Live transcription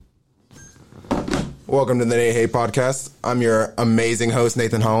Welcome to the Nate Hey Podcast. I'm your amazing host,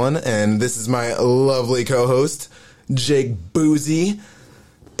 Nathan Holland, and this is my lovely co-host, Jake Boozy.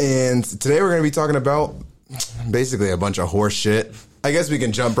 And today we're going to be talking about basically a bunch of horse shit. I guess we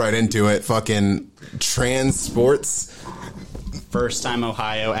can jump right into it. Fucking trans sports. First time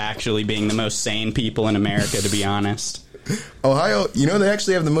Ohio actually being the most sane people in America, to be honest. Ohio, you know, they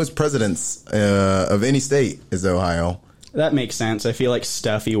actually have the most presidents of any state is Ohio. That makes sense. I feel like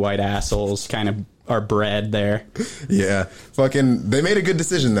stuffy white assholes kind of are bred there. Yeah. Fucking, they made a good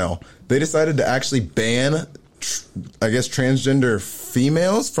decision, though. They decided to actually ban, transgender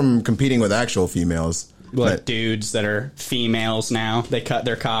females from competing with actual females. Like dudes that are females now. They cut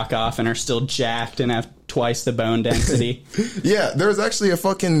their cock off and are still jacked and have twice the bone density. Yeah, there was actually a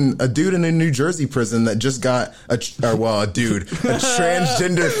dude in a New Jersey prison that just got a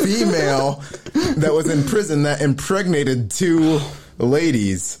transgender female that was in prison that impregnated two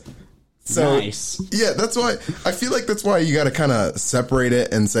ladies. So, nice. Yeah, that's why I feel like that's why you got to kind of separate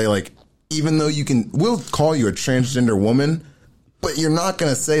it and say, like, even though we'll call you a transgender woman, but you're not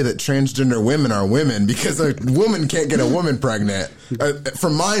going to say that transgender women are women because a woman can't get a woman pregnant,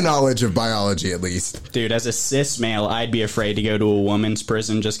 from my knowledge of biology, at least. Dude, as a cis male, I'd be afraid to go to a woman's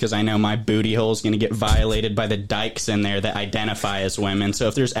prison just because I know my booty hole is going to get violated by the dykes in there that identify as women. So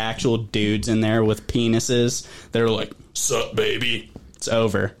if there's actual dudes in there with penises, they're like, "Sup, baby?" It's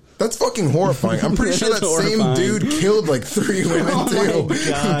over. That's fucking horrifying. I'm pretty sure that same dude killed like 3 women too. Oh my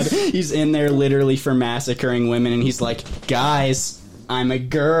god. He's in there literally for massacring women and he's like, "Guys, I'm a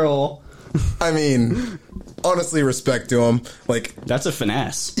girl." I mean, honestly, respect to him. Like, that's a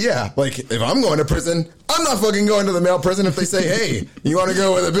finesse. Yeah, like if I'm going to prison, I'm not fucking going to the male prison if they say, "Hey, you want to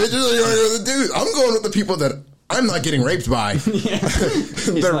go with the bitches or you want to go with the dudes?" I'm going with the people that I'm not getting raped by. Yeah.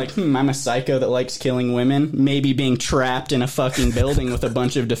 He's like, I'm a psycho that likes killing women. Maybe being trapped in a fucking building with a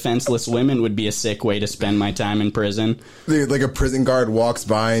bunch of defenseless women would be a sick way to spend my time in prison. Dude, like a prison guard walks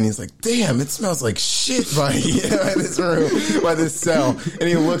by and he's like, "Damn, it smells like shit by this room, by this cell." And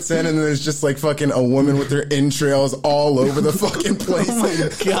he looks in and there's just like fucking a woman with her entrails all over the fucking place. Oh my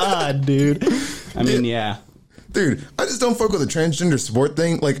god, dude. I mean, yeah. Dude, I just don't fuck with the transgender sport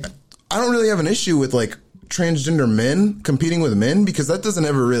thing. Like, I don't really have an issue with like transgender men competing with men because that doesn't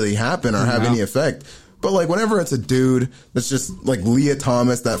ever really happen or have any effect. But like whenever it's a dude that's just like Leah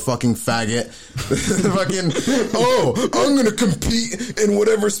Thomas, that fucking faggot, I'm gonna compete in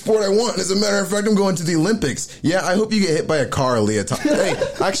whatever sport I want. As a matter of fact, I'm going to the Olympics. Yeah, I hope you get hit by a car, Leah Thomas. Hey,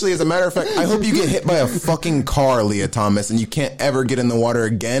 actually, as a matter of fact, I hope you get hit by a fucking car, Leah Thomas, and you can't ever get in the water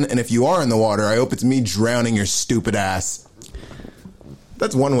again. And if you are in the water, I hope it's me drowning your stupid ass.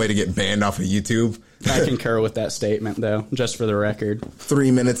 That's one way to get banned off of YouTube. I concur with that statement, though, just for the record.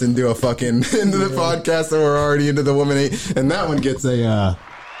 3 minutes into the podcast, and we're already into the woman eight, and that one gets a,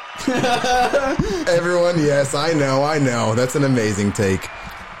 everyone, yes, I know. That's an amazing take.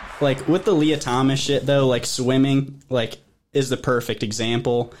 Like, with the Leah Thomas shit, though, like, swimming, like, is the perfect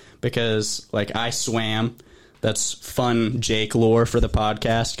example, because, like, I swam. That's fun Jake lore for the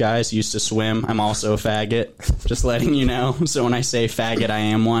podcast, guys. Used to swim. I'm also a faggot. Just letting you know. So when I say faggot, I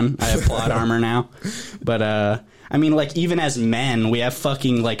am one. I have plot armor now. But, I mean, like, even as men, we have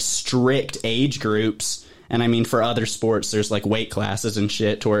fucking, like, strict age groups. And, I mean, for other sports, there's, like, weight classes and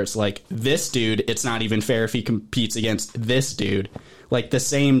shit to where it's like, this dude, it's not even fair if he competes against this dude. Like, the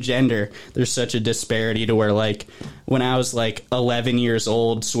same gender, there's such a disparity to where, like, when I was, like, 11 years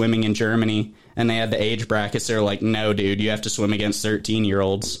old swimming in Germany, and they had the age brackets, they're like, "No, dude, you have to swim against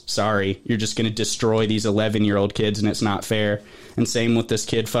 13-year-olds. Sorry, you're just going to destroy these 11-year-old kids, and it's not fair." And same with this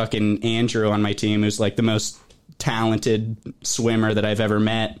kid, fucking Andrew on my team, who's, like, the most talented swimmer that I've ever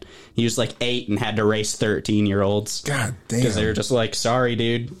met. He was, like, 8 and had to race 13-year-olds. God damn. Because they were just like, "Sorry,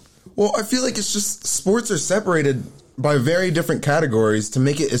 dude." Well, I feel like it's just sports are separated by very different categories to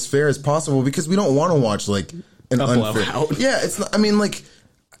make it as fair as possible because we don't want to watch, like, an unfair... blowout. Yeah, it's not... I mean, like...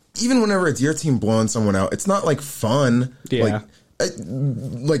 Even whenever it's your team blowing someone out, it's not like fun. Yeah.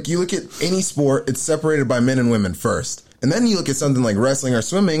 Like you look at any sport, it's separated by men and women first. And then you look at something like wrestling or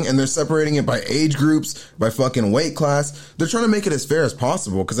swimming, and they're separating it by age groups, by fucking weight class. They're trying to make it as fair as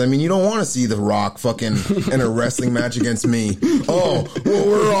possible. Because, I mean, you don't want to see The Rock fucking in a wrestling match against me. Oh, well,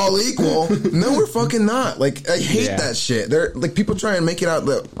 we're all equal. No, we're fucking not. Like, I hate that shit. They're like, people try and make it out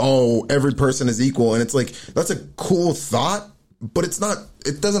that, oh, every person is equal. And it's like, that's a cool thought. But it's not,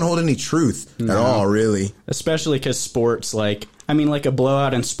 it doesn't hold any truth at all, really. Especially because sports, like, I mean, like a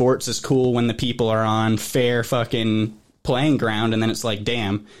blowout in sports is cool when the people are on fair fucking playing ground. And then it's like,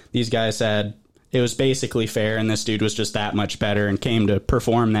 damn, these guys had, it was basically fair. And this dude was just that much better and came to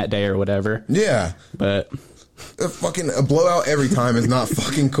perform that day or whatever. Yeah. But a blowout every time is not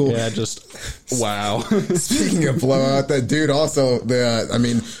fucking cool. Yeah, just wow. Speaking of blowout, that dude also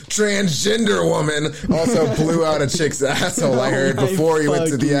transgender woman also blew out a chick's asshole. I heard before he went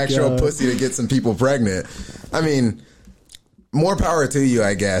to the actual pussy to get some people pregnant. I mean, more power to you,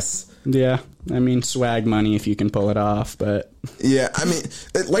 I guess. Yeah, I mean, swag money if you can pull it off, but yeah, I mean,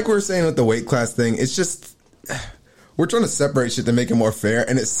 like we were saying with the weight class thing, it's just. We're trying to separate shit to make it more fair,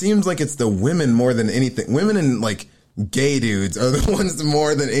 and it seems like it's the women more than anything. Women and, like, gay dudes are the ones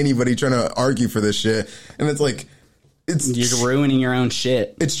more than anybody trying to argue for this shit. And it's like... You're ruining your own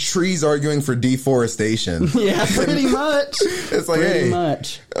shit. It's trees arguing for deforestation. Yeah, pretty much. It's like, pretty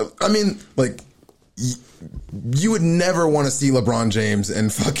much. I mean, like... You would never want to see LeBron James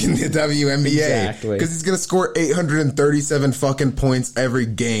in fucking the WNBA. Exactly. Because he's going to score 837 fucking points every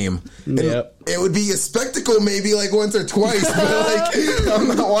game. Yep. It would be a spectacle maybe like once or twice, but like I'm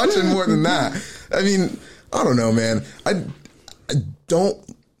not watching more than that. I mean, I don't know, man. I don't...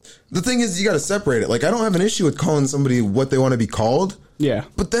 The thing is, you got to separate it. Like, I don't have an issue with calling somebody what they want to be called. Yeah.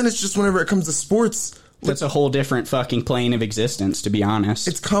 But then it's just whenever it comes to sports... That's a whole different fucking plane of existence, to be honest.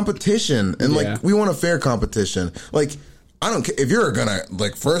 It's competition. And, like, we want a fair competition. Like, I don't care. If you're gonna,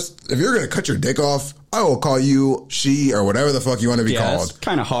 like, if you're gonna cut your dick off, I will call you she or whatever the fuck you want to be called. It's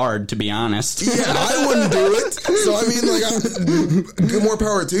kind of hard, to be honest. Yeah, I wouldn't do it. So, I mean, like, more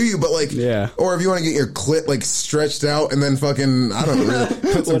power to you, but, like, or if you want to get your clit, like, stretched out and then fucking, I don't know, really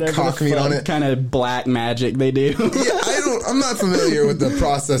put some cock meat on it. Kind of black magic they do. Yeah, I'm not familiar with the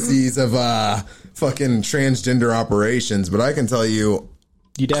processes of, fucking transgender operations, but I can tell you...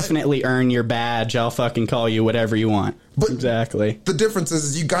 You definitely earn your badge. I'll fucking call you whatever you want. But exactly. The difference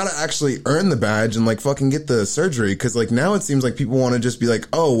is you gotta actually earn the badge and, like, fucking get the surgery, because, like, now it seems like people want to just be like,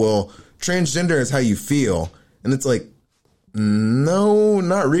 oh, well, transgender is how you feel. And it's like, no,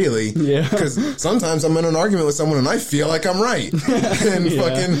 not really. Yeah. Because sometimes I'm in an argument with someone and I feel like I'm right. And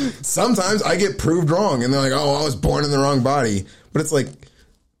fucking sometimes I get proved wrong and they're like, oh, I was born in the wrong body. But it's like...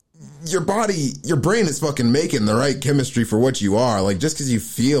 Your brain is fucking making the right chemistry for what you are. Like, just because you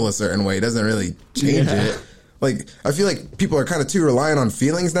feel a certain way doesn't really change it. Like, I feel like people are kind of too reliant on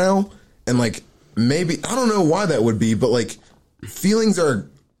feelings now. And, like, maybe, I don't know why that would be, but, like, feelings are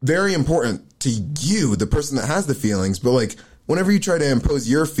very important to you, the person that has the feelings. But, like, whenever you try to impose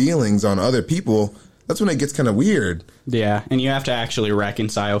your feelings on other people, that's when it gets kind of weird. Yeah, and you have to actually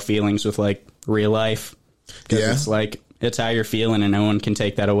reconcile feelings with, like, real life. Because it's, like... It's how you're feeling, and no one can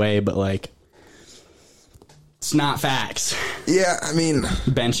take that away, but, like, it's not facts. Yeah, I mean...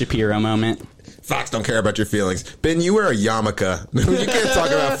 Ben Shapiro moment. Facts don't care about your feelings. Ben, you wear a yarmulke. You can't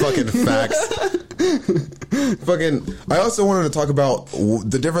talk about fucking facts. I also wanted to talk about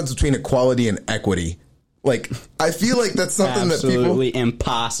the difference between equality and equity. Like, I feel like that's something that people... Absolutely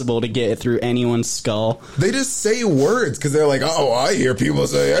impossible to get through anyone's skull. They just say words, because they're like, oh, I hear people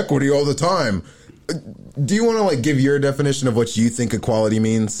say equity all the time. Do you want to, like, give your definition of what you think equality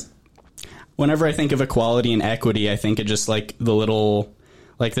means? Whenever I think of equality and equity, I think of just, like, the little...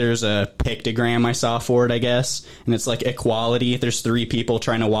 Like, there's a pictogram I saw for it, I guess. And it's, like, equality. There's 3 people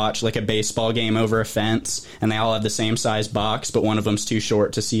trying to watch, like, a baseball game over a fence. And they all have the same size box, but one of them's too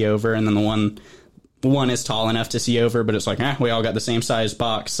short to see over. And then the one is tall enough to see over, but it's like, we all got the same size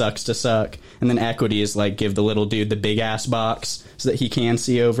box, sucks to suck. And then equity is like, give the little dude the big ass box so that he can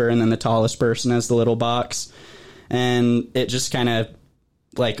see over, and then the tallest person has the little box. And it just kind of,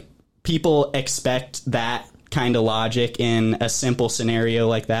 like, people expect that kind of logic in a simple scenario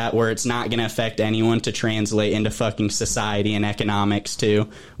like that, where it's not going to affect anyone, to translate into fucking society and economics too,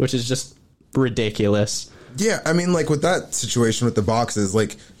 which is just ridiculous. Yeah, I mean, like, with that situation with the boxes,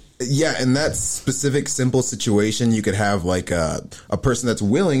 like... Yeah, in that specific, simple situation, you could have, like, a person that's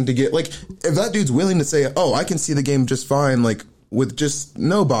willing to get, like, if that dude's willing to say, oh, I can see the game just fine, like, with just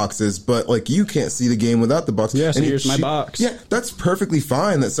no boxes, but, like, you can't see the game without the box. Yeah, so here's my box. Yeah, that's perfectly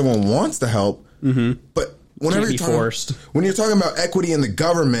fine that someone wants to help, but whenever when you're talking about equity in the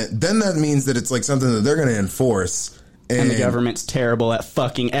government, then that means that it's, like, something that they're going to enforce. And the government's terrible at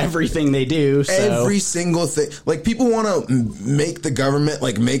fucking everything they do. So. Every single thing. Like, people want to make the government,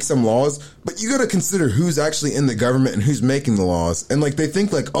 like, make some laws, but you got to consider who's actually in the government and who's making the laws. And, like, they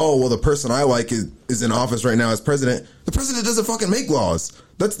think, like, oh, well, the person I like is in office right now as president. The president doesn't fucking make laws.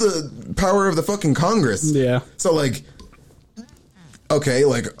 That's the power of the fucking Congress. Yeah. So, like... Okay,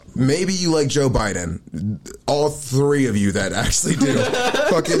 like, maybe you like Joe Biden. All 3 of you that actually do.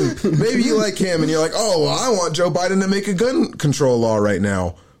 Fucking, maybe you like him and you're like, oh, well, I want Joe Biden to make a gun control law right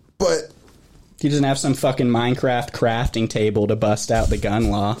now. But He doesn't have some fucking Minecraft crafting table to bust out the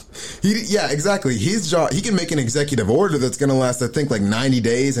gun law. Yeah, exactly. His job, he can make an executive order that's going to last, I think, like 90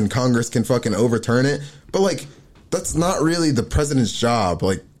 days and Congress can fucking overturn it. But, like, that's not really the president's job.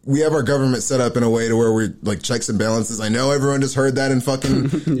 Like, we have our government set up in a way to where we're, like, checks and balances. I know everyone just heard that in fucking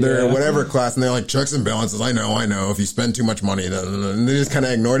their whatever class, and they're like, checks and balances, I know. If you spend too much money, and they just kind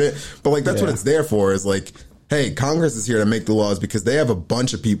of ignored it. But, like, that's what it's there for, is, like, hey, Congress is here to make the laws because they have a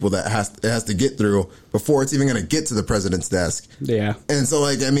bunch of people that it has to get through before it's even going to get to the president's desk. Yeah. And so,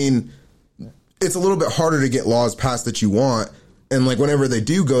 like, I mean, it's a little bit harder to get laws passed that you want. And, like, whenever they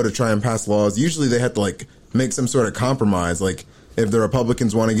do go to try and pass laws, usually they have to, like, make some sort of compromise. Like, if the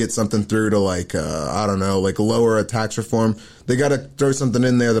Republicans want to get something through to, like, I don't know, like, lower a tax reform, they got to throw something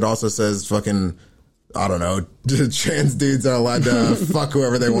in there that also says fucking, I don't know, trans dudes are allowed to fuck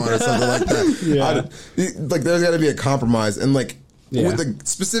whoever they want or something like that. Like, there's got to be a compromise. And, like,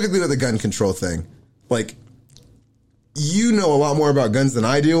 specifically with the gun control thing, like, you know a lot more about guns than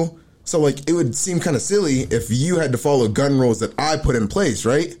I do. So, like, it would seem kind of silly if you had to follow gun rules that I put in place,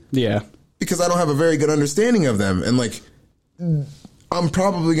 right? Yeah. Because I don't have a very good understanding of them. And, like, I'm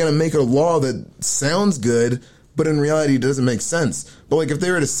probably going to make a law that sounds good, but in reality doesn't make sense. But, like, if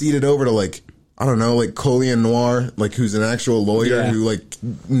they were to cede it over to, like, I don't know, like Colleen Noir, like, who's an actual lawyer who, like,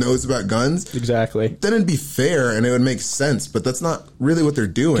 knows about guns. Exactly. Then it'd be fair and it would make sense, but that's not really what they're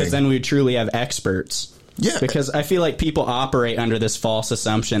doing. Because then we would truly have experts. Yeah. Because I feel like people operate under this false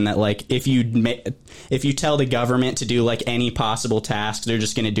assumption that, like, if you tell the government to do, like, any possible task, they're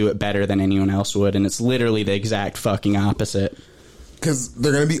just going to do it better than anyone else would. And it's literally the exact fucking opposite. Because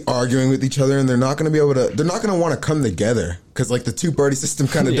they're going to be arguing with each other and they're not going to be able to, they're not going to want to come together. Because, like, the two-party system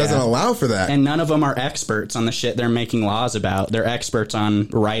kind of doesn't allow for that. And none of them are experts on the shit they're making laws about. They're experts on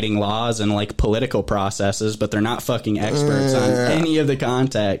writing laws and, like, political processes, but they're not fucking experts on any of the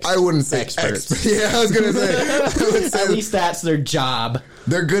context. I wouldn't say experts. Yeah, I was going to say. At least that's their job.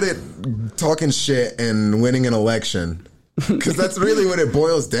 They're good at talking shit and winning an election. Because that's really what it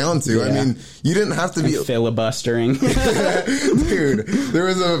boils down to. Yeah. I mean, you didn't have to be filibustering. Dude, there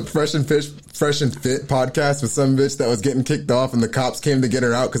was a Fresh and Fit podcast with some bitch that was getting kicked off and the cops came to get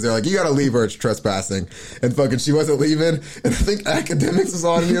her out because they're like, you gotta leave her, it's trespassing. And fucking she wasn't leaving. And I think Academics was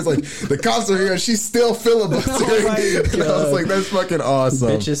on and he was like, the cops are here and she's still filibustering. Oh, and I was like, that's fucking awesome.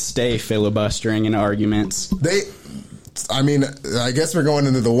 Bitches stay filibustering in arguments. I mean, I guess we're going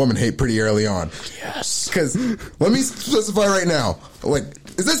into the woman hate pretty early on. Yes. Because let me specify right now. Like,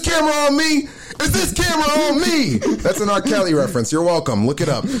 is this camera on me? Is this camera on me? That's an R. Kelly reference. You're welcome. Look it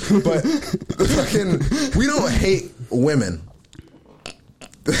up. But fucking, we don't hate women.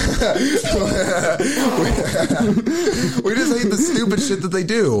 We just hate the stupid shit that they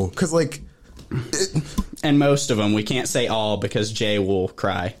do. Because, like... And most of them. We can't say all because Jay will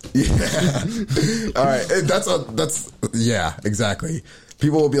cry. Yeah. All right. That's yeah, exactly.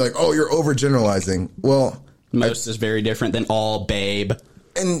 People will be like, oh, you're overgeneralizing. Well, most is very different than all, babe.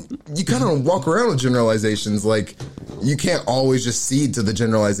 And you kind of walk around with generalizations. Like, you can't always just cede to the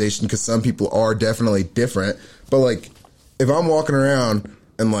generalization because some people are definitely different. But, like, if I'm walking around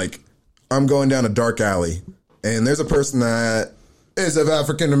and, like, I'm going down a dark alley and there's a person that is of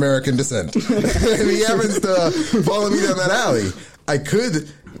African American descent and he happens to follow me down that alley, I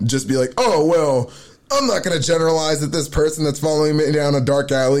could just be like, oh, well, I'm not going to generalize that this person that's following me down a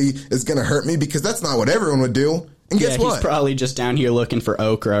dark alley is going to hurt me because that's not what everyone would do. And guess what? He's probably just down here looking for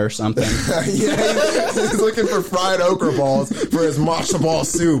okra or something. Yeah, he's looking for fried okra balls for his matzo ball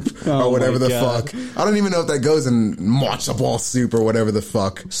soup or whatever the fuck. I don't even know if that goes in matzo ball soup or whatever the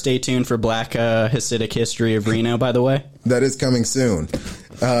fuck. Stay tuned for Black Hasidic History of Reno, by the way. That is coming soon.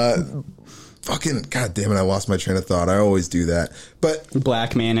 Fucking, god damn it, I lost my train of thought. I always do that. But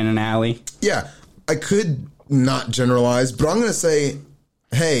Black man in an alley. Yeah, I could not generalize, but I'm going to say,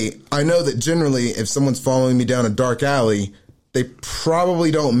 hey, I know that generally if someone's following me down a dark alley, they probably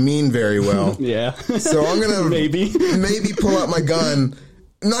don't mean very well. Yeah. So I'm going to maybe pull out my gun.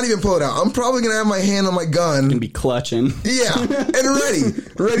 Not even pull it out. I'm probably going to have my hand on my gun. Going to be clutching. Yeah, and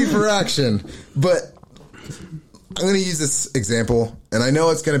ready for action. But I'm going to use this example, and I know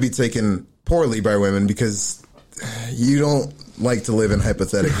it's going to be taken poorly by women because you don't like to live in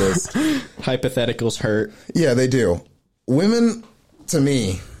hypotheticals. Hypotheticals hurt. Yeah, they do. Women, to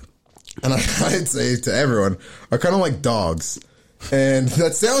me, and I'd say to everyone, are kind of like dogs. And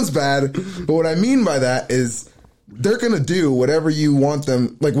that sounds bad, but what I mean by that is they're going to do whatever you want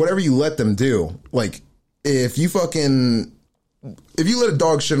them, like whatever you let them do. Like if you let a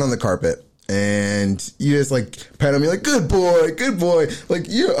dog shit on the carpet and you just like pet him, you're like, good boy. Like,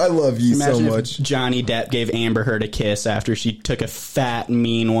 I love you so much. If Johnny Depp gave Amber Heard a kiss after she took a fat,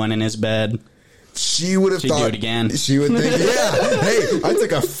 mean one in his bed. she would have She'd thought do it again. She would think, yeah, hey, I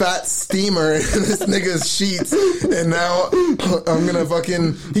took a fat steamer in this nigga's sheets, and now I'm gonna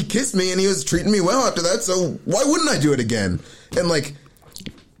fucking. He kissed me, and he was treating me well after that. So why wouldn't I do it again? And like,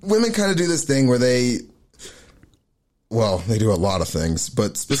 women kind of do this thing where they do a lot of things,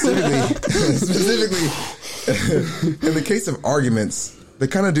 but specifically, in the case of arguments, they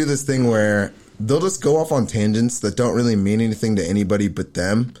kind of do this thing where they'll just go off on tangents that don't really mean anything to anybody but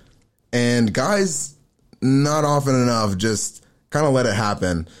them. And guys, not often enough, just kind of let it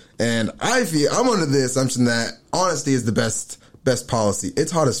happen. And I'm under the assumption that honesty is the best policy.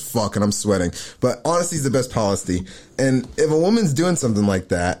 It's hot as fuck and I'm sweating, but honesty is the best policy. And if a woman's doing something like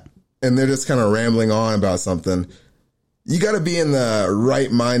that and they're just kind of rambling on about something, you got to be in the right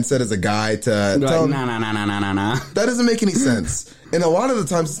mindset as a guy to tell them, nah. that doesn't make any sense. And a lot of the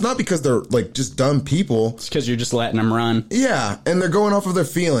times, it's not because they're like just dumb people. It's because you're just letting them run. Yeah, and they're going off of their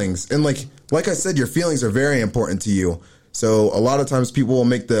feelings. And like I said, your feelings are very important to you. So a lot of times people will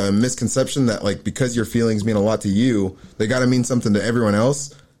make the misconception that like because your feelings mean a lot to you, they got to mean something to everyone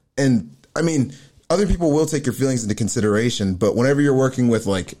else. And I mean, other people will take your feelings into consideration, but whenever you're working with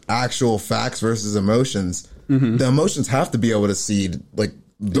like actual facts versus emotions, the emotions have to be able to cede like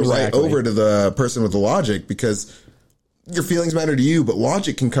the right over to the person with the logic, because your feelings matter to you, but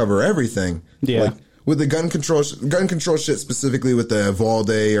logic can cover everything. Yeah. Like with the gun control shit, specifically with the Uvalde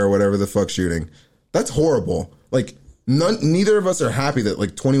or whatever the fuck shooting, that's horrible. Like neither of us are happy that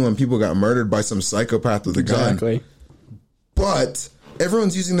like 21 people got murdered by some psychopath with a gun. But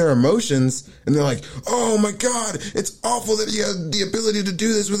everyone's using their emotions and they're like, oh my God, it's awful that he had the ability to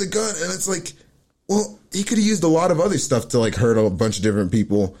do this with a gun. And it's like, well, he could have used a lot of other stuff to like hurt a bunch of different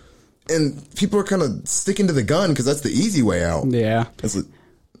people. And people are kind of sticking to the gun because that's the easy way out. Yeah.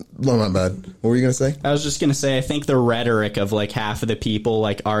 Well, not bad. What were you going to say? I was just going to say, I think the rhetoric of like half of the people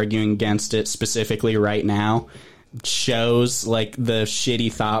like arguing against it specifically right now shows like the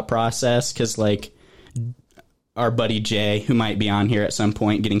shitty thought process, because like our buddy Jay, who might be on here at some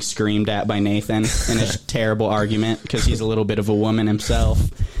point, getting screamed at by Nathan in a terrible argument because he's a little bit of a woman himself.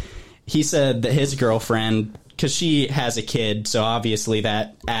 He said that his girlfriend, because she has a kid, so obviously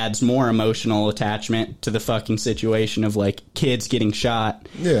that adds more emotional attachment to the fucking situation of like kids getting shot.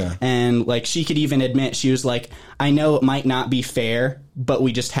 Yeah. And like she could even admit, she was like, I know it might not be fair, but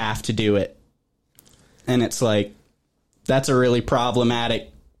we just have to do it. And it's like, that's a really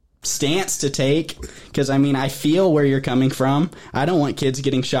problematic stance to take, because I mean, I feel where you're coming from. I don't want kids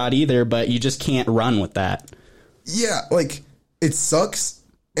getting shot either, but you just can't run with that. Yeah, like it sucks.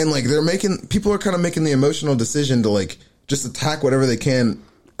 And like people are kind of making the emotional decision to like just attack whatever they can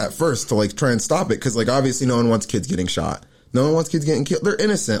at first to like try and stop it. Cause like obviously no one wants kids getting shot. No one wants kids getting killed. They're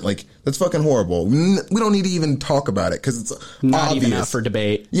innocent. Like that's fucking horrible. We don't need to even talk about it because it's not obvious. Even up for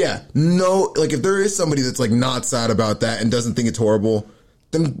debate. Yeah. No, like if there is somebody that's like not sad about that and doesn't think it's horrible,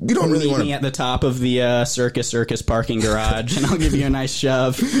 then we don't really want to. Meet me at the top of the circus parking garage, and I'll give you a nice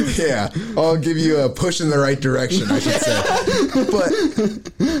shove. Yeah, I'll give you a push in the right direction, I should say. But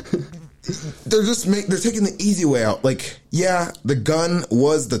they're taking the easy way out. Like, yeah, the gun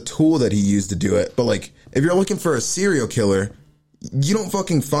was the tool that he used to do it, but like, if you're looking for a serial killer, you don't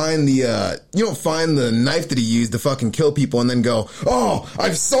fucking find the knife that he used to fucking kill people and then go, oh,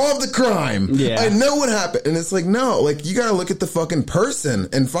 I've solved the crime. Yeah. I know what happened. And it's like, no, like you gotta look at the fucking person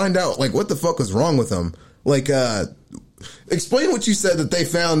and find out like what the fuck was wrong with him. Like, explain what you said that they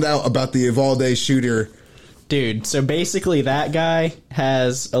found out about the Uvalde shooter. Dude, so basically that guy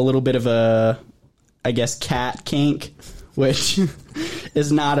has a little bit of a, I guess, cat kink, which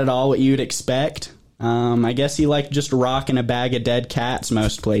is not at all what you'd expect. I guess he liked just rocking a bag of dead cats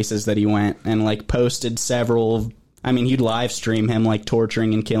most places that he went, and like posted several. I mean, he'd live stream him like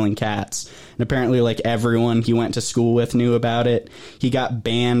torturing and killing cats, and apparently like everyone he went to school with knew about it. He got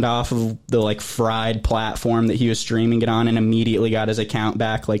banned off of the like fried platform that he was streaming it on, and immediately got his account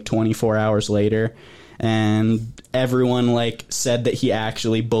back like 24 hours later. And everyone like said that he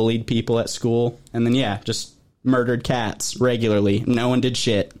actually bullied people at school, and then just murdered cats regularly. No one did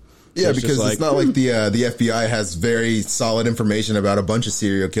shit. Yeah, because it's not like the FBI has very solid information about a bunch of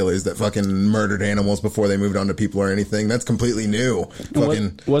serial killers that fucking murdered animals before they moved on to people or anything. That's completely new.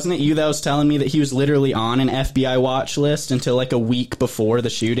 Wasn't it you that was telling me that he was literally on an FBI watch list until like a week before the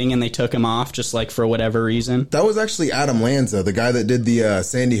shooting, and they took him off just like for whatever reason? That was actually Adam Lanza, the guy that did the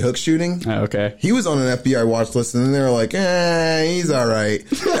Sandy Hook shooting. Oh, okay. He was on an FBI watch list, and then they were like, he's all right.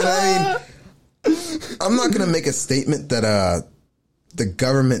 And I mean, I'm not going to make a statement that the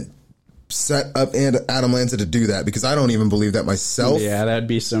government set up Adam Lanza to do that, because I don't even believe that myself. Yeah, that'd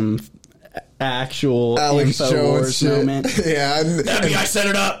be some actual InfoWars moment. Yeah, FBI set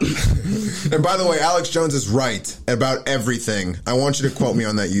it up. And by the way, Alex Jones is right about everything. I want you to quote me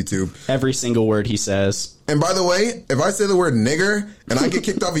on that YouTube. Every single word he says. And by the way, if I say the word nigger and I get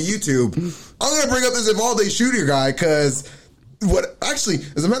kicked off of YouTube, I'm going to bring up this Uvalde shooter guy because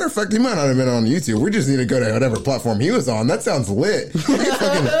as a matter of fact, he might not have been on YouTube. We just need to go to whatever platform he was on. That sounds lit. You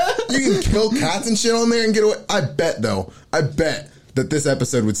can kill cats and shit on there and get away. I bet that this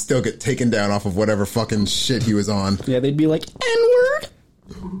episode would still get taken down off of whatever fucking shit he was on. Yeah, they'd be like, N-word?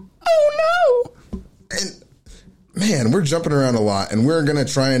 Oh no! And man, we're jumping around a lot, and we're gonna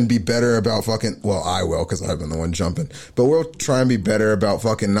try and be better about fucking. Well, I will because I've been the one jumping, but we'll try and be better about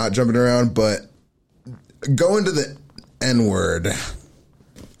fucking not jumping around. But going to the N-word,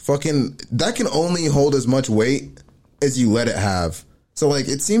 fucking that can only hold as much weight as you let it have. So like,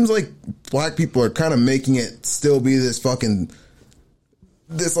 it seems like black people are kind of making it still be this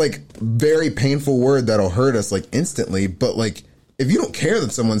like very painful word that'll hurt us like instantly, but like. If you don't care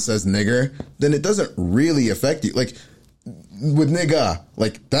that someone says nigger, then it doesn't really affect you. Like, with nigga,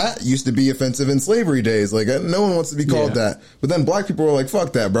 like, that used to be offensive in slavery days. Like, no one wants to be called that. But then black people were like,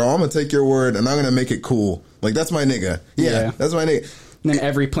 fuck that, bro. I'm going to take your word and I'm going to make it cool. Like, that's my nigga. Yeah, that's my nigga. And then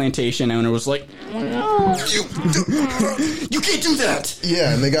every plantation owner was like, you can't do that.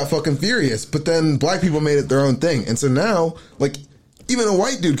 Yeah, and they got fucking furious. But then black people made it their own thing. And so now, like, even a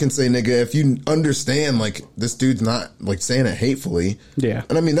white dude can say nigga if you understand, like, this dude's not, like, saying it hatefully. Yeah.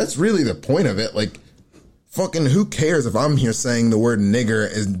 And I mean, that's really the point of it. Like, fucking who cares if I'm here saying the word nigger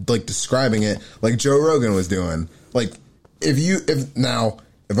is, like, describing it like Joe Rogan was doing. Like, if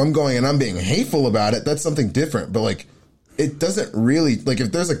I'm going and I'm being hateful about it, that's something different. But, like, it doesn't really, like,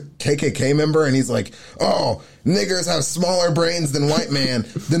 if there's a KKK member and he's like, oh, niggers have smaller brains than white man,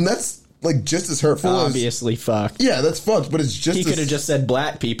 then that's, like, just as hurtful. Obviously fucked. Yeah, that's fucked, but it's just he could have just said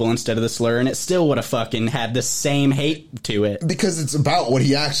black people instead of the slur, and it still would have fucking had the same hate to it. Because it's about what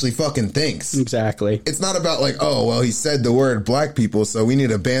he actually fucking thinks. Exactly. It's not about, like, oh, well, he said the word black people, so we need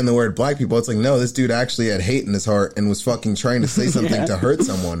to ban the word black people. It's like, no, this dude actually had hate in his heart and was fucking trying to say something to hurt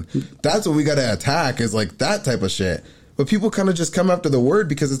someone. That's what we gotta attack, is, like, that type of shit. But people kind of just come after the word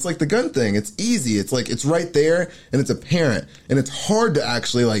because it's like the gun thing. It's easy. It's like, it's right there, and it's apparent. And it's hard to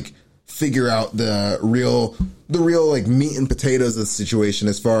actually, like, figure out the real like meat and potatoes of the situation,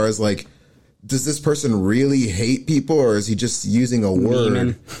 as far as like, does this person really hate people or is he just using a word?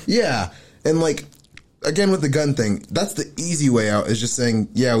 Meaning. Yeah. And like, again, with the gun thing, that's the easy way out, is just saying,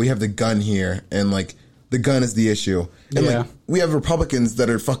 yeah, we have the gun here and like the gun is the issue. And like, we have Republicans that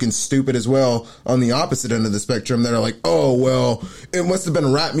are fucking stupid as well on the opposite end of the spectrum that are like, oh, well, it must have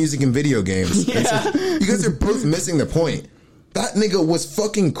been rap music and video games. Yeah. Like, you guys are both missing the point. That nigga was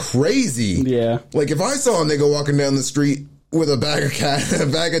fucking crazy. Yeah. Like, if I saw a nigga walking down the street with a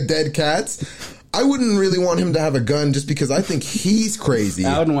bag of dead cats, I wouldn't really want him to have a gun just because I think he's crazy.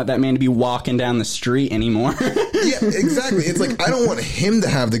 I wouldn't want that man to be walking down the street anymore. Yeah, exactly. It's like, I don't want him to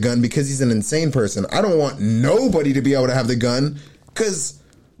have the gun because he's an insane person. I don't want nobody to be able to have the gun because,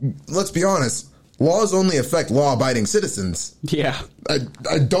 let's be honest, laws only affect law-abiding citizens. Yeah.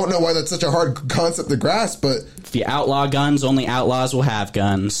 I don't know why that's such a hard concept to grasp, but if you outlaw guns, only outlaws will have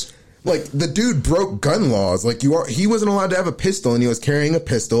guns. Like, the dude broke gun laws. Like, he wasn't allowed to have a pistol, and he was carrying a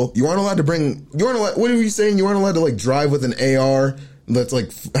pistol. You aren't allowed to what are you saying? You aren't allowed to, like, drive with an AR that's,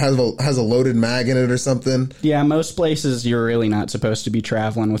 like, has a loaded mag in it or something? Yeah, most places you're really not supposed to be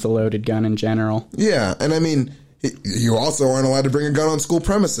traveling with a loaded gun in general. Yeah, and I mean, you also aren't allowed to bring a gun on school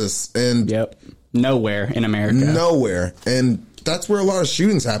premises. And yep. Nowhere in America. Nowhere. And that's where a lot of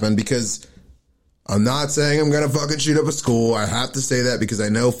shootings happen, because I'm not saying I'm going to fucking shoot up a school. I have to say that because I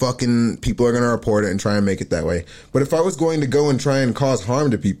know fucking people are going to report it and try and make it that way. But if I was going to go and try and cause harm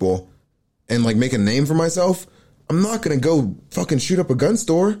to people and, like, make a name for myself, I'm not going to go fucking shoot up a gun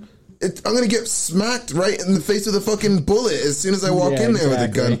store. I'm going to get smacked right in the face with a fucking bullet as soon as I walk in there with a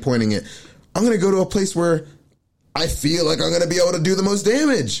gun pointing it. I'm going to go to a place where I feel like I'm going to be able to do the most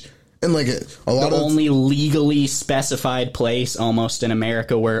damage. And like the only legally specified place almost in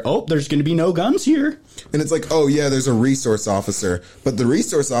America where, oh, there's going to be no guns here. And it's like, oh yeah, there's a resource officer, but the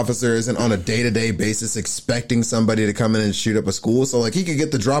resource officer isn't on a day-to-day basis expecting somebody to come in and shoot up a school. So like, he could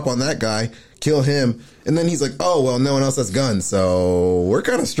get the drop on that guy, kill him, and then he's like, oh, well, no one else has guns, so we're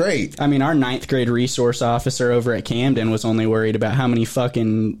kind of straight. I mean, our 9th grade resource officer over at Camden was only worried about how many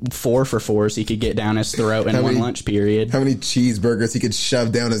fucking 4-for-4s he could get down his throat in one lunch period. How many cheeseburgers he could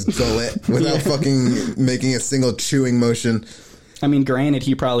shove down his gullet without fucking making a single chewing motion. I mean, granted,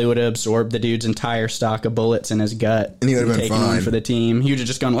 he probably would have absorbed the dude's entire stock of bullets in his gut. And he would have been fine. One for the team. He would have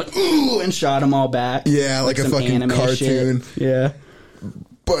just gone like, ooh, and shot them all back. Yeah, like a fucking cartoon. Shit. Yeah.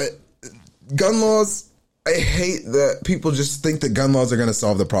 But gun laws, I hate that people just think that gun laws are going to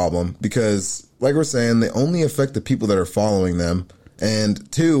solve the problem because, like we're saying, they only affect the people that are following them.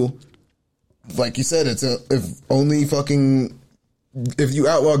 And two, like you said, if you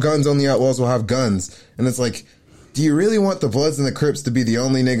outlaw guns, only outlaws will have guns. And it's like, do you really want the Bloods and the Crips to be the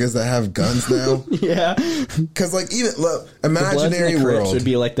only niggas that have guns now? Yeah. Because, like, even, look, imaginary the Crips world would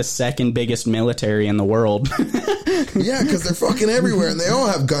be, like, the second biggest military in the world. Yeah, because they're fucking everywhere and they all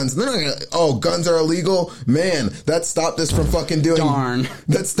have guns. And they're not gonna, oh, guns are illegal? Man, that stopped us from fucking doing... Darn.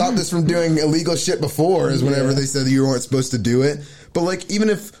 That stopped us from doing illegal shit before, is whenever they said that you weren't supposed to do it. But, like, even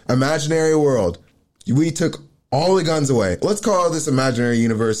if imaginary world, we took all the guns away. Let's call this imaginary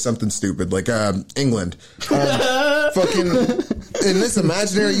universe something stupid, like England. Fucking in this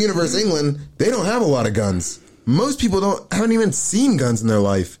imaginary universe, England, they don't have a lot of guns. Most people haven't even seen guns in their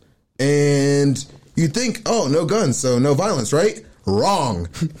life, and you think, oh, no guns, so no violence, right? Wrong.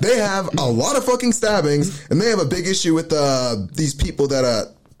 They have a lot of fucking stabbings, and they have a big issue with these people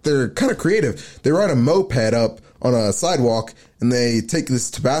that they're kind of creative. They ride a moped up on a sidewalk, and they take this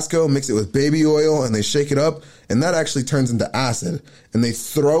Tabasco, mix it with baby oil, and they shake it up, and that actually turns into acid. And they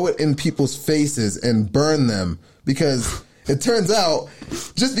throw it in people's faces and burn them, because it turns out,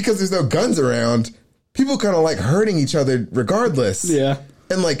 just because there's no guns around, people kind of like hurting each other regardless. Yeah.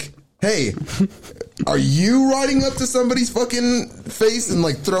 And like, hey, are you riding up to somebody's fucking face and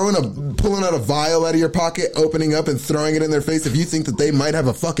like pulling out a vial out of your pocket, opening up and throwing it in their face if you think that they might have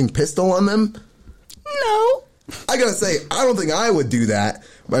a fucking pistol on them? No. I gotta say, I don't think I would do that.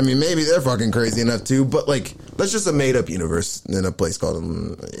 I mean, maybe they're fucking crazy enough too, but like, that's just a made up universe in a place called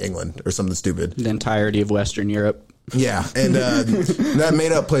England or something stupid. The entirety of Western Europe. Yeah, and that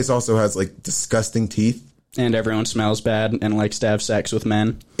made up place also has like disgusting teeth. And everyone smells bad and likes to have sex with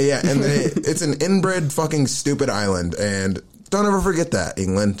men. Yeah, and it's an inbred fucking stupid island, and don't ever forget that,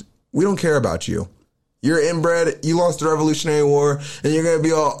 England. We don't care about you. You're inbred, you lost the Revolutionary War, and you're going to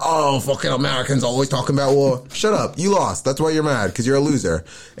be all, oh, fucking Americans always talking about war. Shut up. You lost. That's why you're mad, because you're a loser.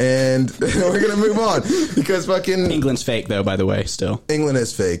 And we're going to move on, because fucking... England's fake, though, by the way, still. England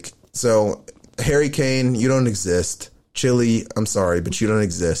is fake. So, Harry Kane, you don't exist. Chile, I'm sorry, but you don't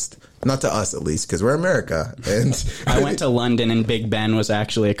exist. Not to us, at least, because we're America. And I went to London, and Big Ben was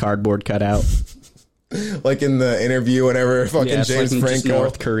actually a cardboard cutout. Like in the interview, whenever fucking James like Franco,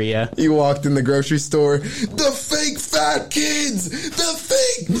 North Korea, he walked in the grocery store, the fake fat kids, the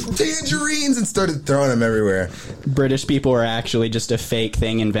fake tangerines, and started throwing them everywhere. British people are actually just a fake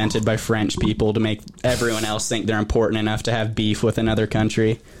thing invented by French people to make everyone else think they're important enough to have beef with another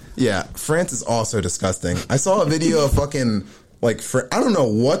country. Yeah, France is also disgusting. I saw a video of fucking... Like, I don't know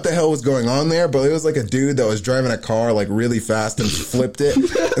what the hell was going on there, but it was like a dude that was driving a car like really fast and flipped it.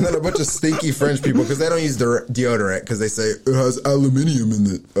 And then a bunch of stinky French people, because they don't use deodorant, because they say it has aluminium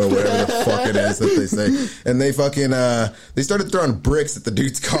in it, or whatever the fuck it is that they say. And they fucking, they started throwing bricks at the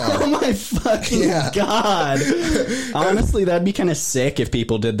dude's car. Oh my fucking God. Honestly, that'd be kind of sick if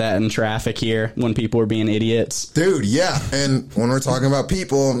people did that in traffic here when people were being idiots. Dude, yeah. And when we're talking about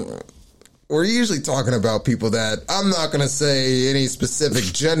people... We're usually talking about people that, I'm not going to say any specific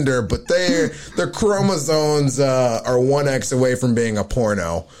gender, but their chromosomes are 1X away from being a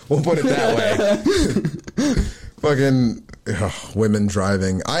porno. We'll put it that way. Fucking women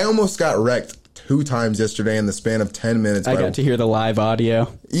driving. I almost got wrecked 2 times yesterday in the span of 10 minutes. I got to hear the live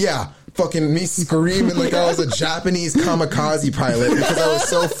audio. Yeah. Fucking me screaming like I was a Japanese kamikaze pilot because I was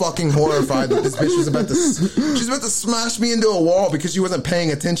so fucking horrified that this bitch was about to smash me into a wall because she wasn't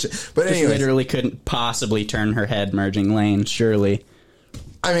paying attention. But anyway, literally couldn't possibly turn her head merging lanes, surely.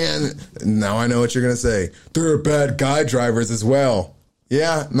 I mean, now I know what you're going to say. There are bad guy drivers as well.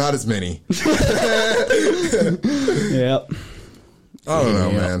 Yeah, not as many. Yep. I don't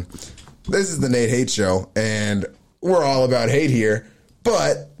know, man. This is the Nate Hate Show, and we're all about hate here,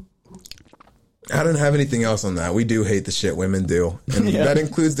 but... I don't have anything else on that. We do hate the shit women do. And that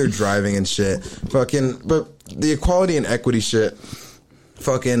includes their driving and shit. Fucking, but the equality and equity shit,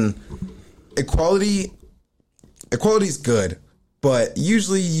 fucking, equality's good. But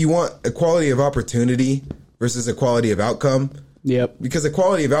usually you want equality of opportunity versus equality of outcome. Yep. Because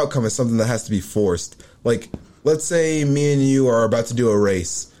equality of outcome is something that has to be forced. Like, let's say me and you are about to do a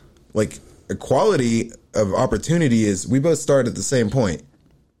race. Like, equality of opportunity is we both start at the same point.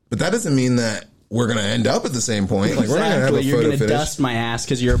 But that doesn't mean that we're going to end up at the same point. Like, exactly. We're not going to have a photo You're going to finish. Dust my ass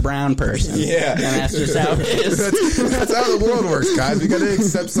because you're a brown person. Yeah. And that's just how it is. That's how the world works, guys. We got to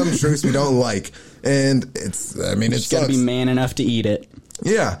accept some truths we don't like. And it's got to be man enough to eat it.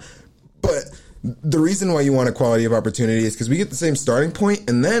 Yeah. But the reason why you want equality of opportunity is because we get the same starting point,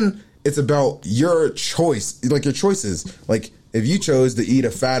 and then it's about your choice, like your choices. Like, if you chose to eat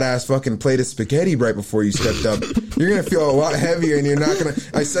a fat ass fucking plate of spaghetti right before you stepped up, you're going to feel a lot heavier and you're not going to.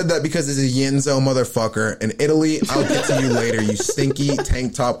 I said that because it's a Yenzo motherfucker. In Italy, I'll get to you later, you stinky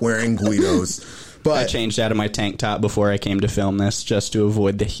tank top wearing Guidos. But I changed out of my tank top before I came to film this just to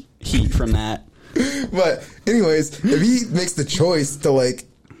avoid the heat from that. But anyways, if he makes the choice to like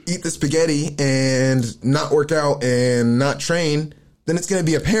eat the spaghetti and not work out and not train, then it's going to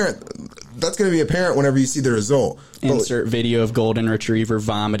be apparent. That's going to be apparent whenever you see the result. Insert video of golden retriever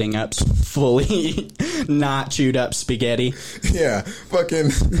vomiting up fully not chewed up spaghetti. Yeah, fucking.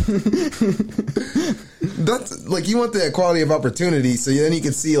 That's like, you want the equality of opportunity, so then you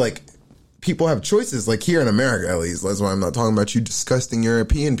can see like people have choices. Like here in America, at least. That's why I'm not talking about you disgusting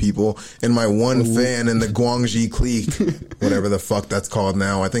European people and my one fan in the Guangxi clique, whatever the fuck that's called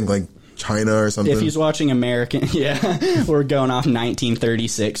now. I think like China or something. If he's watching American, yeah, we're going off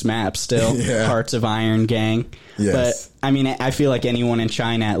 1936 maps still. Yeah. Hearts of Iron gang. Yes. But I mean, I feel like anyone in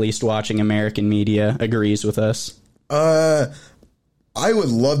China, at least watching American media, agrees with us. I would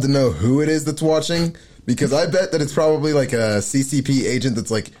love to know who it is that's watching, because I bet that it's probably like a CCP agent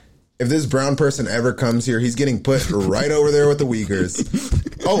that's like, if this brown person ever comes here, he's getting put right over there with the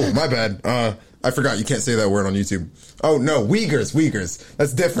Uyghurs. Oh, my bad. I forgot you can't say that word on YouTube. Oh, no, Uyghurs.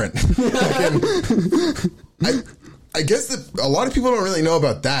 That's different. I guess that a lot of people don't really know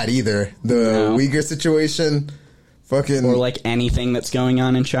about that either. The Uyghur situation. Fucking. Or like anything that's going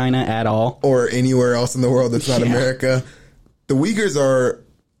on in China at all. Or anywhere else in the world that's not America. The Uyghurs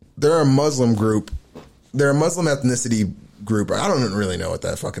they're a Muslim group. They're a Muslim ethnicity group. I don't really know what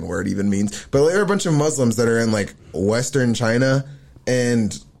that fucking word even means. But they're a bunch of Muslims that are in like Western China,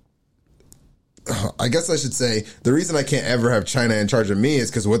 and I guess I should say the reason I can't ever have China in charge of me is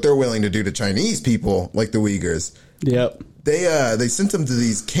because what they're willing to do to Chinese people, like the Uyghurs. Yep. They sent them to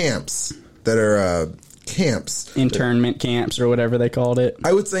these camps that are camps. Internment camps or whatever they called it.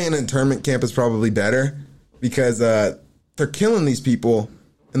 I would say an internment camp is probably better, because they're killing these people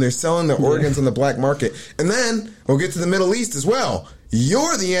and they're selling their organs on the black market. And then we'll get to the Middle East as well.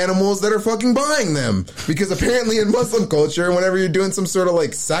 You're the animals that are fucking buying them. Because apparently in Muslim culture, whenever you're doing some sort of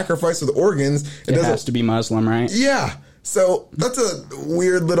like sacrifice with organs, it has to be Muslim, right? Yeah. So that's a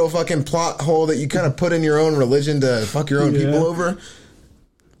weird little fucking plot hole that you kind of put in your own religion to fuck your own people over.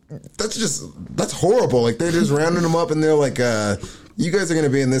 That's horrible. Like, they're just rounding them up and they're like, you guys are going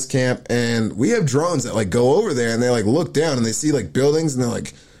to be in this camp, and we have drones that like go over there and they like look down and they see like buildings and they're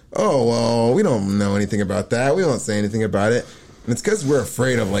like, oh, well, we don't know anything about that. We won't say anything about it. And it's because we're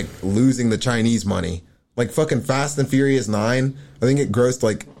afraid of like losing the Chinese money. Like fucking Fast and Furious 9, I think it grossed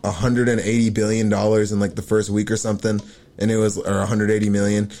like $180 billion in like the first week or something. And it was, or 180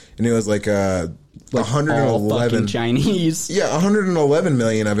 million. And it was like 111 Chinese. Yeah, 111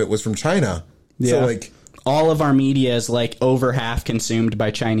 million of it was from China. Yeah. So like, all of our media is like over half consumed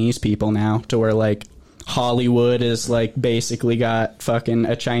by Chinese people now, to where like Hollywood is like basically got fucking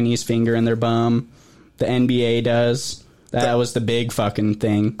a Chinese finger in their bum. The NBA does. That was the big fucking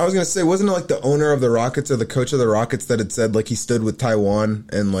thing. I was going to say, wasn't it like the owner of the Rockets or the coach of the Rockets that had said like he stood with Taiwan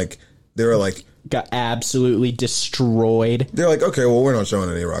and like they were like, got absolutely destroyed. They're like, okay, well, we're not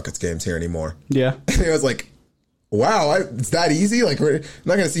showing any Rockets games here anymore. Yeah. And it was like, wow, it's that easy? Like, we're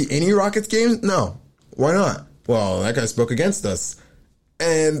not going to see any Rockets games? No. Why not? Well, that guy spoke against us.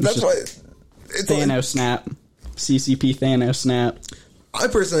 And that's why it's Thanos like, snap. CCP Thanos snap. I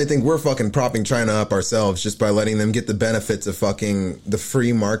personally think we're fucking propping China up ourselves just by letting them get the benefits of fucking the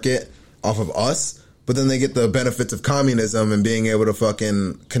free market off of us, but then they get the benefits of communism and being able to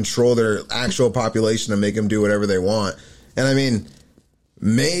fucking control their actual population and make them do whatever they want. And I mean,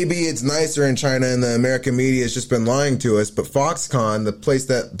 maybe it's nicer in China and the American media has just been lying to us, but Foxconn, the place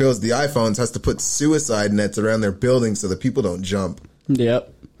that builds the iPhones, has to put suicide nets around their buildings so that people don't jump.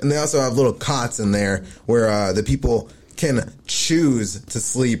 Yep. And they also have little cots in there where the people can choose to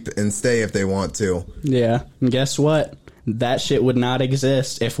sleep and stay if they want to. Yeah. And guess what? That shit would not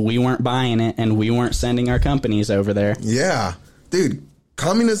exist if we weren't buying it and we weren't sending our companies over there. Yeah. Dude,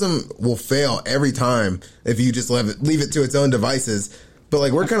 communism will fail every time if you just leave it to its own devices. But,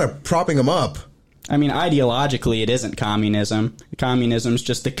 like, we're kind of propping them up. I mean, ideologically, it isn't communism. Communism's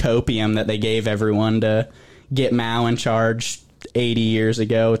just the copium that they gave everyone to get Mao in charge 80 years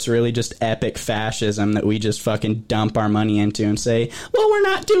ago. It's really just epic fascism that we just fucking dump our money into and say, well, we're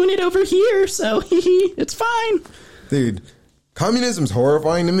not doing it over here, so it's fine. Dude, communism's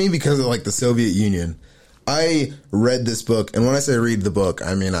horrifying to me because of, like, the Soviet Union. I read this book, and when I say read the book,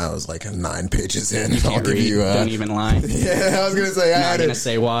 I mean I was like 9 pages in. I'll give you, don't even lie. Yeah, I was gonna say. I'm not gonna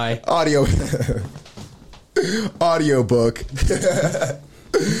say why. Audio book.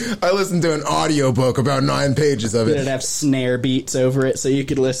 I listened to an audiobook about 9 pages of it. Did it have snare beats over it so you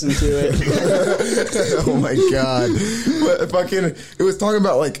could listen to it? Oh my god! But fucking, it was talking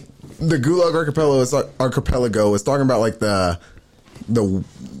about like the Gulag archipelago was talking about like the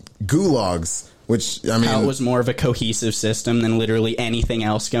gulags, which I mean, how it was more of a cohesive system than literally anything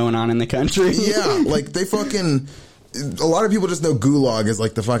else going on in the country. Yeah, like they fucking. A lot of people just know Gulag is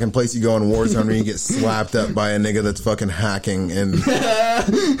like the fucking place you go in Warzone where you get slapped up by a nigga that's fucking hacking and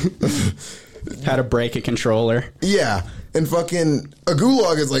how to break a controller. Yeah. And fucking a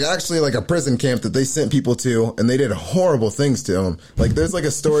gulag is like actually like a prison camp that they sent people to, and they did horrible things to them. Like there's like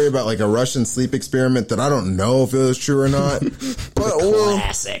a story about like a Russian sleep experiment that I don't know if it was true or not, but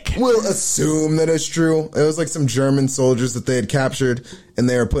we'll assume that it's true. It was like some German soldiers that they had captured, and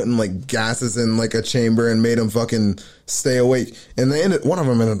they were putting like gases in like a chamber and made them fucking stay awake. And one of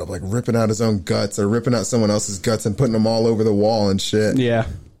them ended up like ripping out his own guts or ripping out someone else's guts and putting them all over the wall and shit. Yeah.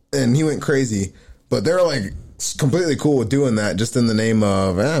 And he went crazy, but they're like completely cool with doing that just in the name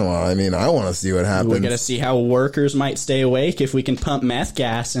of, I mean, I want to see what happens. We're going to see how workers might stay awake if we can pump meth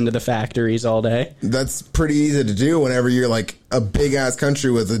gas into the factories all day. That's pretty easy to do whenever you're like a big ass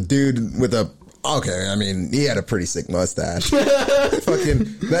country with a dude with I mean, he had a pretty sick mustache. Fucking,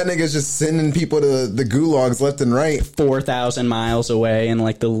 that nigga's just sending people to the gulags left and right. 4,000 miles away in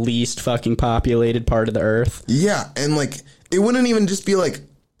like the least fucking populated part of the earth. Yeah, and like, it wouldn't even just be like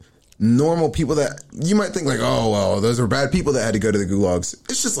normal people that you might think like, oh well, those were bad people that had to go to the gulags.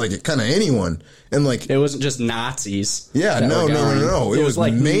 It's just like kind of anyone, and like it wasn't just Nazis. Yeah, no. It was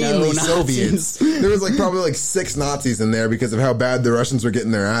like mainly Soviets. There was like probably like 6 Nazis in there because of how bad the Russians were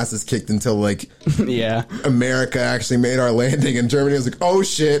getting their asses kicked until like yeah, America actually made our landing, and Germany was like, oh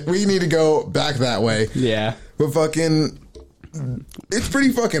shit, we need to go back that way. Yeah, but fucking. It's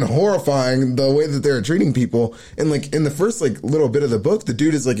pretty fucking horrifying the way that they're treating people. And like in the first like little bit of the book, the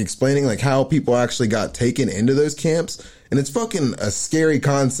dude is like explaining like how people actually got taken into those camps, and it's fucking a scary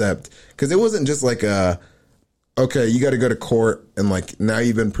concept because it wasn't just like okay, you got to go to court and like now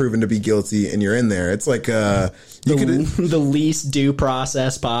you've been proven to be guilty and you're in there. It's like the least due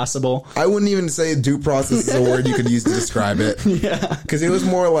process possible. I wouldn't even say due process is a word you could use to describe it. Yeah, because it was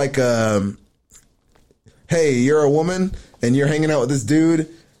more like hey, you're a woman and you're hanging out with this dude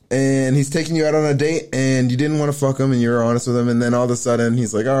and he's taking you out on a date and you didn't want to fuck him and you were honest with him, and then all of a sudden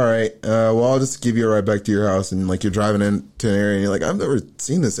he's like, all right, well, I'll just give you a ride back to your house, and like you're driving into an area and you're like, I've never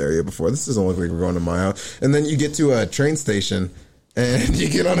seen this area before. This doesn't look like we're going to my house. And then you get to a train station and you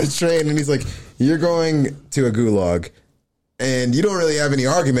get on a train and he's like, you're going to a gulag. And you don't really have any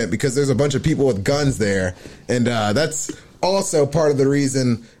argument because there's a bunch of people with guns there. And that's also part of the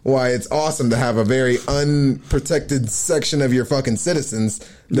reason why it's awesome to have a very unprotected section of your fucking citizens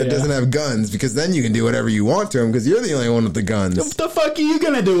that doesn't have guns, because then you can do whatever you want to them because you're the only one with the guns. What the fuck are you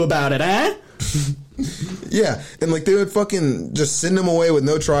gonna do about it, eh? Yeah, and like they would fucking just send them away with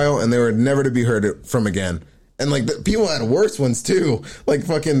no trial and they were never to be heard from again. And like people had worse ones too. Like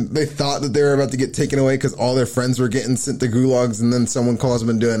fucking, they thought that they were about to get taken away because all their friends were getting sent to gulags, and then someone calls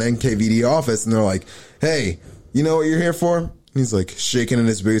them into an NKVD office and they're like, hey, you know what you're here for? And he's like shaking in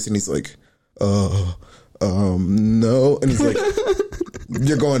his boots and he's like, no. And he's like,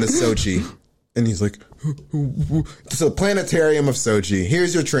 you're going to Sochi. And he's like, it's a planetarium of Sochi.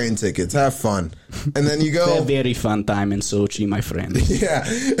 Here's your train tickets. Have fun. And then you go. A very fun time in Sochi, my friend. Yeah.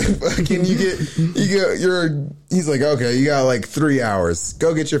 Fucking he's like, okay, you got like 3 hours.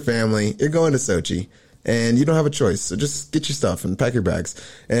 Go get your family. You're going to Sochi. And you don't have a choice, so just get your stuff and pack your bags.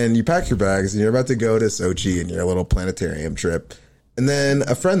 And you pack your bags, and you're about to go to Sochi and your little planetarium trip. And then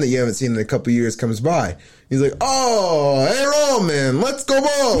a friend that you haven't seen in a couple years comes by. He's like, oh, hey, Roman, let's go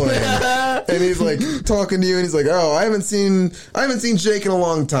bowling. And he's like talking to you, and he's like, oh, I haven't seen Jake in a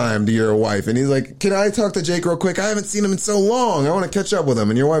long time, to your wife. And he's like, can I talk to Jake real quick? I haven't seen him in so long. I want to catch up with him.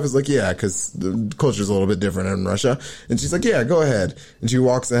 And your wife is like, yeah, because the culture's a little bit different in Russia. And she's like, yeah, go ahead. And she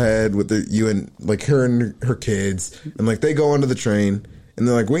walks ahead with you and like her and her kids, and like they go onto the train. And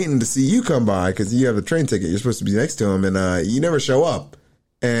they're like waiting to see you come by because you have a train ticket. You're supposed to be next to him, and you never show up.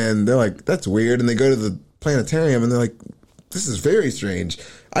 And they're like, that's weird. And they go to the planetarium, and they're like, this is very strange.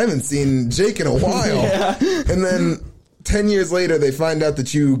 I haven't seen Jake in a while. Yeah. And then 10 years later, they find out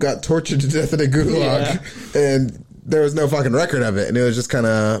that you got tortured to death in a gulag, and there was no fucking record of it. And it was just kind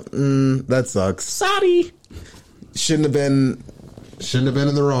of, that sucks. Sorry. Shouldn't have been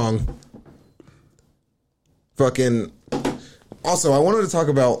in the wrong. Fucking. Also, I wanted to talk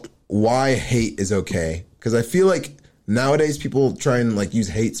about why hate is okay, because I feel like nowadays people try and like use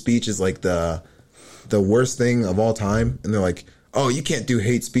hate speech as like the worst thing of all time, and they're like, oh, you can't do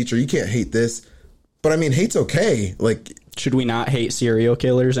hate speech or you can't hate this. But I mean, hate's okay. Like, Should we not hate serial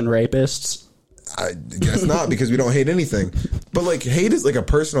killers and rapists? I guess not, because we don't hate anything. But like, hate is like a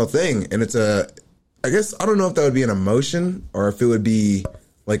personal thing, and it's I guess I don't know if that would be an emotion or if it would be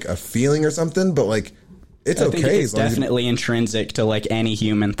like a feeling or something. But like, it's okay. Think it's definitely intrinsic to like any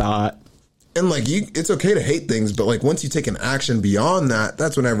human thought. And like, it's okay to hate things, but like once you take an action beyond that,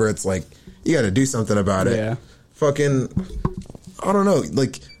 that's whenever it's like you got to do something about it. Yeah. Fucking, I don't know.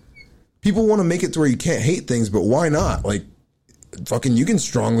 Like, people want to make it to where you can't hate things, but why not? Like, fucking, you can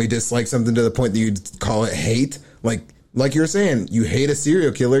strongly dislike something to the point that you call it hate. Like you were saying, you hate a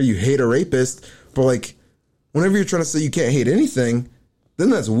serial killer, you hate a rapist, but like, whenever you're trying to say you can't hate anything, then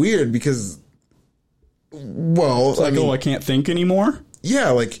that's weird because, well, it's like, I can't think anymore. Yeah,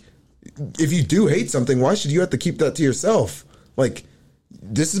 like, if you do hate something, why should you have to keep that to yourself? Like,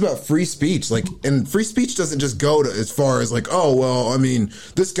 this is about free speech. Like, and free speech doesn't just go to as far as like, oh, well, I mean,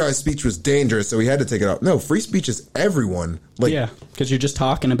 this guy's speech was dangerous, so he had to take it out. No, free speech is everyone. Like, yeah, because you're just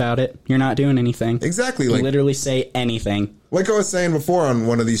talking about it. You're not doing anything. Exactly. You like, literally say anything. Like I was saying before on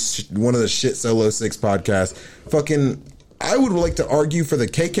one of the shit Solo 6 podcasts, fucking, I would like to argue for the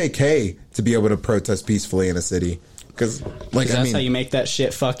KKK to be able to protest peacefully in a city. Because, like, that's how you make that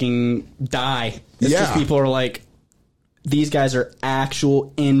shit fucking die. It's yeah. because people are like, these guys are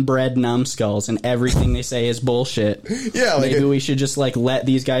actual inbred numbskulls, and everything they say is bullshit. Yeah, like maybe we should just like let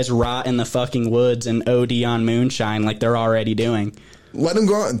these guys rot in the fucking woods and OD on moonshine like they're already doing. Let them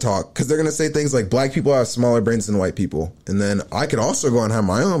go out and talk, because they're going to say things like black people have smaller brains than white people. And then I could also go and have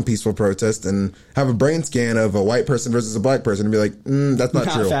my own peaceful protest and have a brain scan of a white person versus a black person and be like, that's not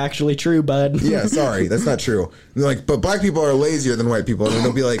true. Not factually true, bud. Yeah, sorry, that's not true. And they're like, but black people are lazier than white people. And then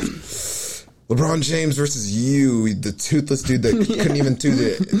they'll be like, LeBron James versus you, the toothless dude that he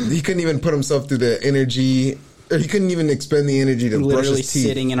couldn't even put himself through the energy, or he couldn't even expend the energy to brush his teeth.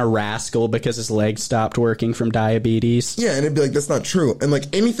 Sitting in a rascal because his legs stopped working from diabetes. Yeah, and it'd be like, that's not true. And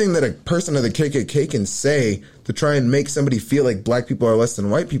like, anything that a person of the KKK can say to try and make somebody feel like black people are less than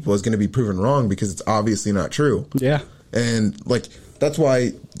white people is going to be proven wrong, because it's obviously not true. Yeah. And like, that's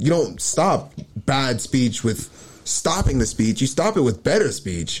why you don't stop bad speech with stopping the speech. You stop it with better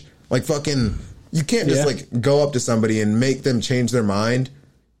speech. Like, fucking, you can't just like go up to somebody and make them change their mind.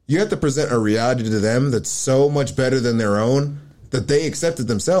 You have to present a reality to them that's so much better than their own that they accept it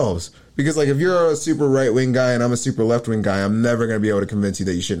themselves. Because like, if you're a super right-wing guy and I'm a super left-wing guy, I'm never going to be able to convince you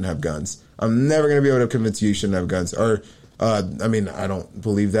that you shouldn't have guns. I'm never going to be able to convince you shouldn't have guns. Or, I mean, I don't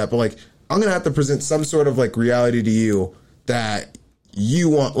believe that, but like, I'm going to have to present some sort of like reality to you that you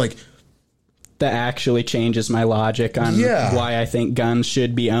want, like, that actually changes my logic on why I think guns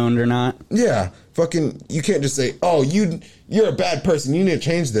should be owned or not. Yeah. Fucking, you can't just say, oh, you're a bad person, you need to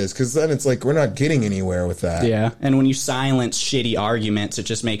change this, because then it's like, we're not getting anywhere with that. Yeah. And when you silence shitty arguments, it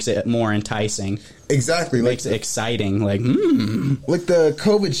just makes it more enticing. Exactly. It makes it exciting. Like, Like the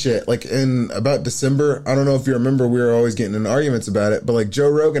COVID shit, like in about December, I don't know if you remember, we were always getting in arguments about it, but like Joe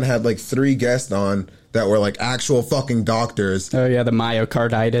Rogan had like 3 guests on that were like actual fucking doctors. Oh yeah, the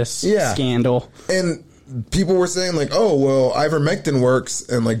myocarditis scandal. And people were saying like, oh, well, ivermectin works,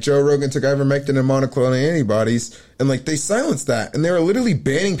 and like Joe Rogan took ivermectin and monoclonal antibodies, and like they silenced that, and they were literally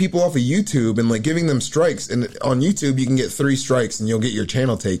banning people off of YouTube and like giving them strikes. And on YouTube, you can get 3 strikes and you'll get your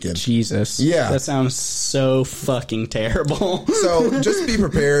channel taken. Jesus. Yeah. That sounds so fucking terrible. So just be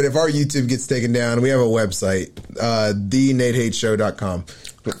prepared. If our YouTube gets taken down, we have a website, thenatehateshow.com.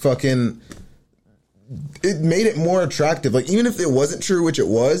 But fucking, it made it more attractive. Like, even if it wasn't true, which it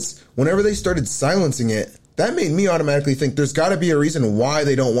was, whenever they started silencing it, that made me automatically think there's got to be a reason why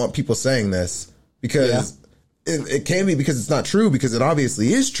they don't want people saying this. Because it can be because it's not true, because it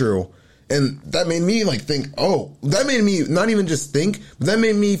obviously is true. And that made me like think, oh, that made me not even just think, but that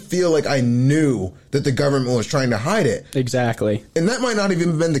made me feel like I knew that the government was trying to hide it. Exactly. And that might not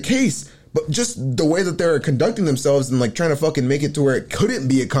even been the case. But just the way that they're conducting themselves and like trying to fucking make it to where it couldn't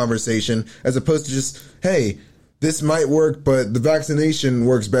be a conversation, as opposed to just, hey, this might work, but the vaccination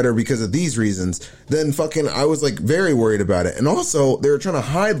works better because of these reasons. Then fucking, I was like very worried about it. And also, they were trying to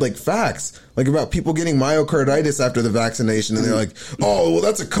hide like facts, like about people getting myocarditis after the vaccination. And they're like, oh, well,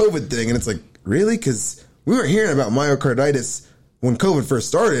 that's a COVID thing. And it's like, really? Because we weren't hearing about myocarditis when COVID first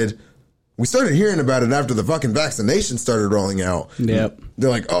started. We started hearing about it after the fucking vaccination started rolling out. Yep. They're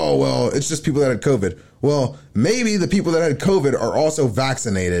like, oh, well, it's just people that had COVID. Well, maybe the people that had COVID are also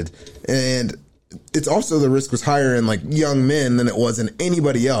vaccinated. And it's also, the risk was higher in like young men than it was in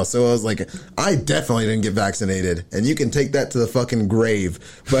anybody else. So I was like, I definitely didn't get vaccinated. And you can take that to the fucking grave.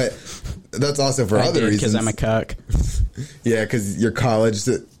 But that's also for other reasons. Because I'm a cuck. Yeah, because your college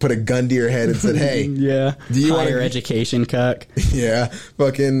put a gun to your head and said, hey. Yeah. Do you Higher education cuck. Yeah.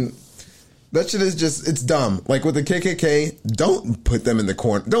 Fucking. That shit is just, it's dumb. Like with the KKK, don't put them in the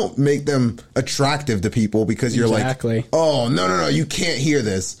corner. Don't make them attractive to people because you're like, oh, no, you can't hear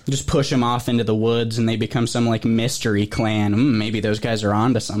this. Just push them off into the woods and they become some like mystery clan. Maybe those guys are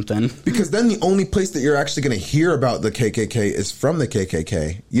onto something. Because then the only place that you're actually going to hear about the KKK is from the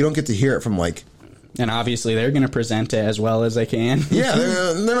KKK. You don't get to hear it from like... And obviously they're going to present it as well as they can. Yeah,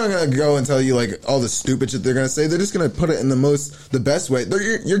 they're not going to go and tell you like all the stupid shit they're going to say. They're just going to put it in the best way.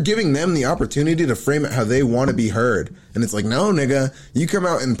 You're giving them the opportunity to frame it how they want to be heard. And it's like, no, nigga, you come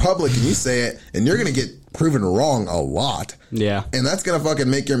out in public and you say it and you're going to get proven wrong a lot. Yeah. And that's going to fucking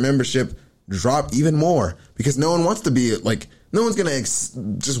make your membership drop even more because no one wants to be like, no one's going to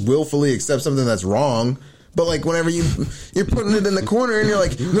just willfully accept something that's wrong. But like whenever you're putting it in the corner and you're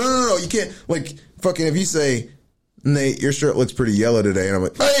like, no, you can't like fucking if you say, Nate, your shirt looks pretty yellow today, and I'm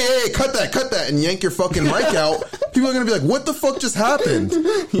like, hey, cut that, and yank your fucking mic out. People are gonna be like, what the fuck just happened?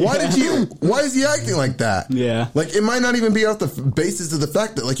 Why is he acting like that? Yeah. Like it might not even be off the basis of the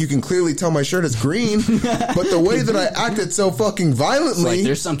fact that like you can clearly tell my shirt is green, but the way that I acted so fucking violently, it's like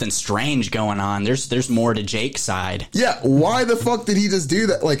there's something strange going on. There's more to Jake's side. Yeah, why the fuck did he just do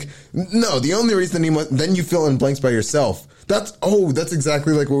that? Like, no, the only reason then you fill in blanks by yourself. That's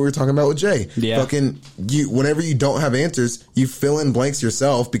exactly like what we were talking about with Jay. Yeah. Fucking whenever you don't have answers, you fill in blanks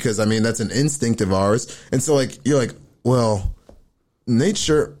yourself because I mean that's an instinct of ours. And so like you're like, well, Nate's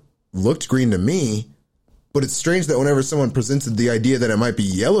shirt looked green to me, but it's strange that whenever someone presented the idea that it might be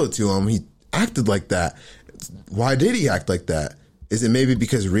yellow to him, he acted like that. Why did he act like that? Is it maybe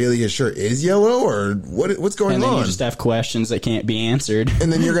because really his shirt is yellow or what's going on? And then you just have questions that can't be answered.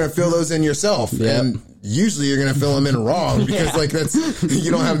 And then you're going to fill those in yourself. Yep. And usually you're going to fill them in wrong because like you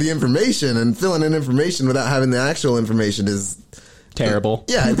don't have the information, and filling in information without having the actual information is terrible.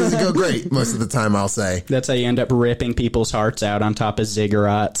 Yeah, it doesn't go great most of the time, I'll say. That's how you end up ripping people's hearts out on top of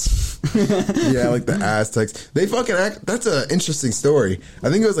ziggurats. Yeah, like the Aztecs. They fucking act. That's an interesting story. I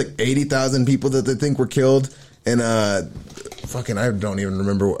think it was like 80,000 people that they think were killed. And fucking, I don't even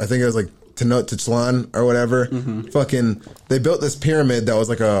remember. I think it was like Tenochtitlan or whatever. Mm-hmm. Fucking, they built this pyramid that was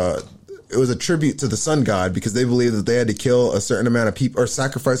like it was a tribute to the sun god because they believed that they had to kill a certain amount of people or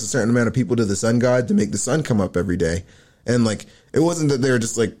sacrifice a certain amount of people to the sun god to make the sun come up every day. And like, it wasn't that they were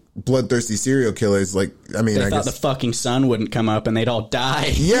just like bloodthirsty serial killers. Like, I mean, I guess the fucking sun wouldn't come up and they'd all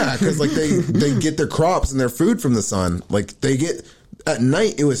die. Yeah, because like they get their crops and their food from the sun. Like they get. At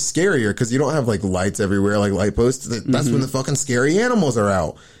night, it was scarier because you don't have like lights everywhere, like light posts. That's when the fucking scary animals are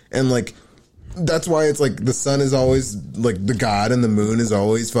out. And like, that's why it's like the sun is always like the god and the moon is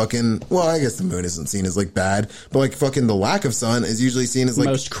always fucking, well, I guess the moon isn't seen as like bad, but like fucking the lack of sun is usually seen as like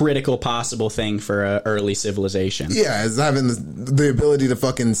most critical possible thing for a early civilization. Yeah, as having the ability to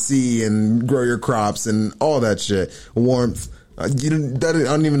fucking see and grow your crops and all that shit. Warmth. I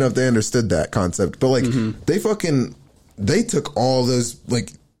don't even know if they understood that concept, but like they took all those,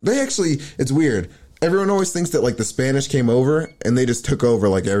 like, it's weird. Everyone always thinks that, like, the Spanish came over and they just took over,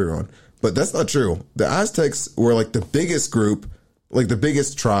 like, everyone. But that's not true. The Aztecs were, like, the biggest group, like, the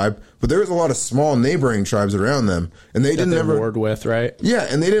biggest tribe, but there was a lot of small neighboring tribes around them. And they didn't ever... warred with, right? Yeah,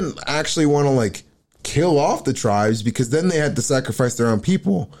 and they didn't actually want to, like, kill off the tribes because then they had to sacrifice their own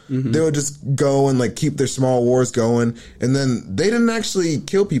people. Mm-hmm. They would just go and like keep their small wars going, and then they didn't actually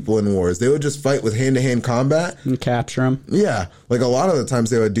kill people in wars. They would just fight with hand-to-hand combat and capture them. Yeah, like a lot of the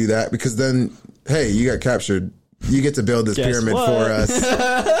times they would do that because then, hey, you got captured, you get to build this pyramid for us,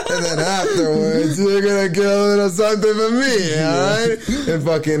 and then afterwards you're gonna get a little something for me, all right? And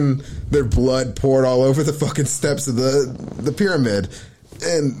fucking their blood poured all over the fucking steps of the pyramid.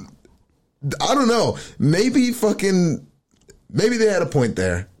 And I don't know. Maybe they had a point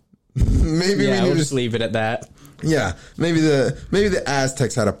there. Maybe we'll just leave it at that. Yeah, maybe the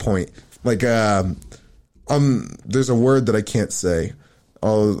Aztecs had a point. Like, there's a word that I can't say.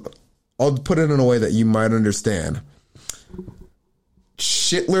 I'll put it in a way that you might understand.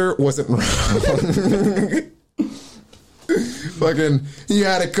 Schindler wasn't wrong. Fucking, he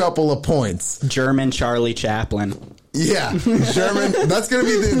had a couple of points. German Charlie Chaplin. Yeah, Sherman. That's going to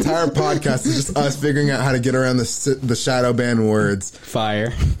be the entire podcast. Is just us figuring out how to get around the shadow ban words.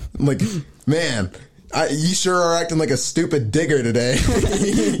 Fire. Like, man, you sure are acting like a stupid digger today.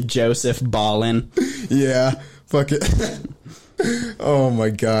 Joseph Ballin. Yeah, fuck it. Oh my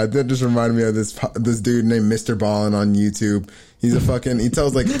god, that just reminded me of this dude named Mr. Ballin on YouTube. He's he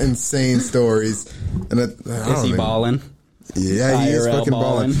tells like insane stories. And is he ballin'? Yeah, he is fucking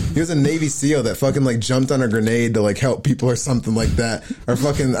balling. He was a Navy SEAL that fucking like jumped on a grenade to like help people or something like that. Or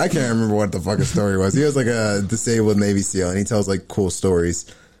fucking, I can't remember what the fucking story was. He was like a disabled Navy SEAL and he tells like cool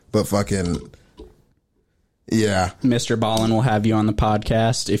stories. But fucking, Yeah. Mr. Ballin will have you on the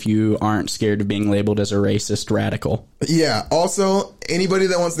podcast if you aren't scared of being labeled as a racist radical. Yeah. Also, anybody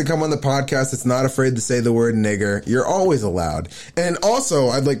that wants to come on the podcast that's not afraid to say the word nigger, you're always allowed. And also,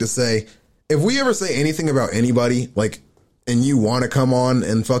 I'd like to say, if we ever say anything about anybody, like, and you want to come on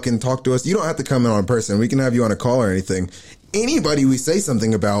and fucking talk to us, you don't have to come in person. We can have you on a call or anything. Anybody we say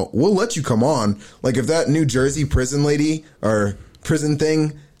something about, we'll let you come on. Like, if that New Jersey prison lady or prison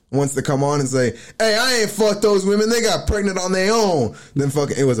thing wants to come on and say, hey, I ain't fucked those women, they got pregnant on their own, then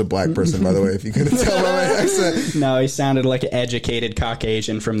fucking, it was a black person, by the way, if you couldn't tell by my accent. No, he sounded like an educated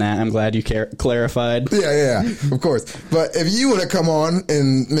Caucasian from that. I'm glad you clarified. Yeah, of course. But if you want to come on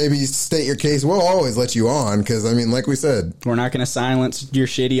and maybe state your case, we'll always let you on, because, I mean, like we said, we're not going to silence your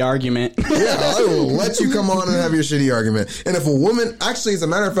shitty argument. Yeah, I will let you come on and have your shitty argument. And if a woman, actually, as a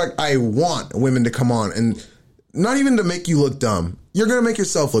matter of fact, I want women to come on, and not even to make you look dumb. You're going to make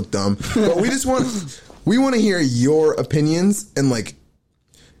yourself look dumb. But we want to hear your opinions and, like,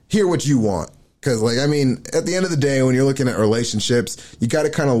 hear what you want. Because, like, I mean, at the end of the day, when you're looking at relationships, you got to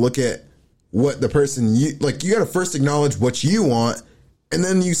kind of look at what the person you got to first acknowledge what you want. And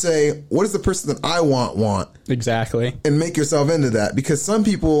then you say, what does the person that I want? Exactly. And make yourself into that. Because some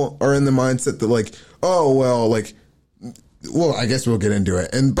people are in the mindset that, like, oh, well, like, well, I guess we'll get into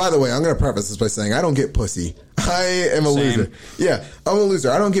it. And by the way, I'm going to preface this by saying I don't get pussy. I am a loser. Yeah, I'm a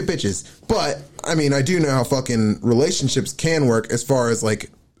loser. I don't get bitches. But, I mean, I do know how fucking relationships can work as far as, like,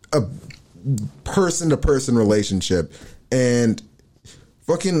 a person-to-person relationship. And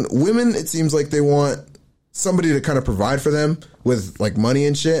fucking women, it seems like they want somebody to kind of provide for them with, like, money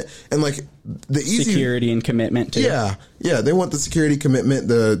and shit. And, like, the easy... security and commitment, too. Yeah, they want the security, commitment,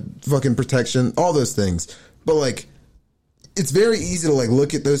 the fucking protection, all those things. But, like, it's very easy to, like,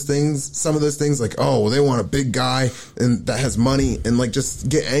 look at those things, some of those things, like, oh, well, they want a big guy and that has money, and, like, just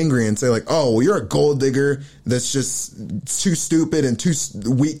get angry and say, like, oh, well, you're a gold digger that's just too stupid and too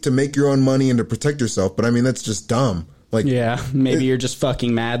weak to make your own money and to protect yourself. But, I mean, that's just dumb. Like, yeah, maybe you're just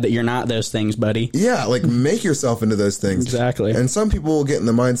fucking mad that you're not those things, buddy. Yeah, like, make yourself into those things. Exactly. And some people will get in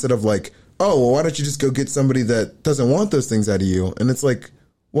the mindset of, like, oh, well, why don't you just go get somebody that doesn't want those things out of you? And it's like,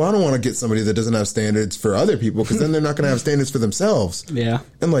 well, I don't want to get somebody that doesn't have standards for other people, because then they're not going to have standards for themselves. Yeah.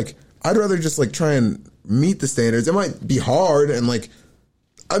 And, like, I'd rather just, like, try and meet the standards. It might be hard, and, like,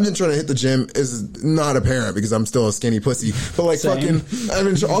 I've been trying to hit the gym is not apparent because I'm still a skinny pussy. But, like, Same. fucking, I've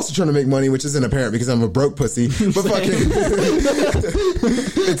been also trying to make money, which isn't apparent because I'm a broke pussy. But fucking,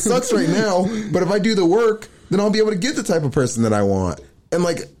 it sucks right now. But if I do the work, then I'll be able to get the type of person that I want. And,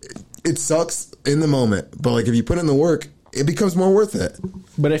 like, it sucks in the moment. But, like, if you put in the work, it becomes more worth it.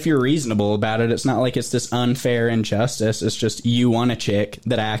 But if you're reasonable about it, it's not like it's this unfair injustice. It's just you want a chick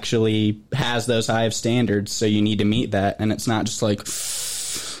that actually has those high of standards, so you need to meet that. And it's not just like,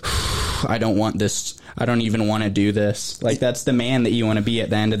 I don't want this. I don't even want to do this. Like, that's the man that you want to be at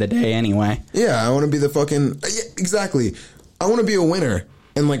the end of the day anyway. Yeah, I want to be the fucking... Yeah, exactly. I want to be a winner.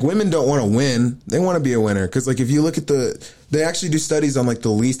 And, like, women don't want to win. They want to be a winner. Because, like, if you look at they actually do studies on, like, the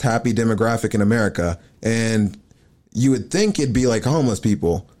least happy demographic in America. And you would think it'd be, like, homeless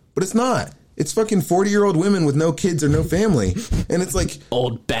people. But it's not. It's fucking 40-year-old women with no kids or no family. And it's like...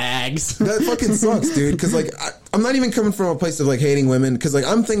 old bags. That fucking sucks, dude. Because, like, I'm not even coming from a place of, like, hating women. Because, like,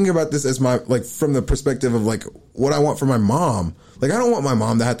 I'm thinking about this as my... like, from the perspective of, like, what I want for my mom. Like, I don't want my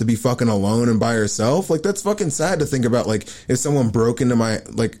mom to have to be fucking alone and by herself. Like, that's fucking sad to think about. Like, if someone broke into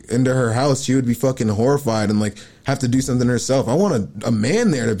into her house, she would be fucking horrified and, like, have to do something herself. I want a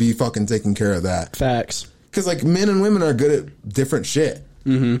man there to be fucking taking care of that. Facts. Because, like, men and women are good at different shit.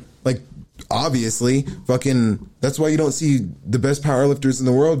 Mm-hmm. Like, obviously, fucking, that's why you don't see the best powerlifters in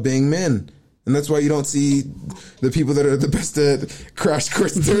the world being men. And that's why you don't see the people that are the best at crash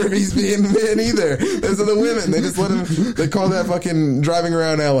course derbies being men either. Those are the women. They just let them, they call that fucking driving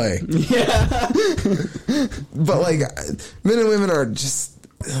around LA. Yeah. But, like, men and women are just,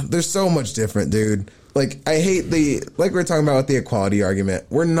 they're so much different, dude. Like, I hate like we were talking about with the equality argument.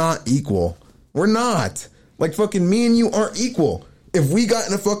 We're not equal. We're not. Like, fucking me and you aren't equal. If we got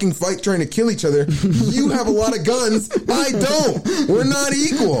in a fucking fight trying to kill each other, you have a lot of guns. I don't. We're not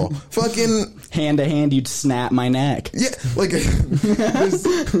equal. Fucking hand to hand, you'd snap my neck. Yeah, like,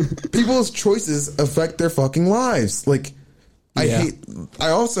 people's choices affect their fucking lives. Like, I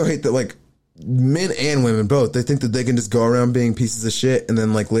also hate that, like, men and women both, they think that they can just go around being pieces of shit, and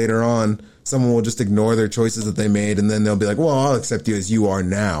then, like, later on, someone will just ignore their choices that they made, and then they'll be like, well, I'll accept you as you are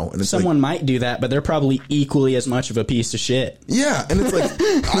now. And it's someone might do that, but they're probably equally as much of a piece of shit. Yeah, and it's like,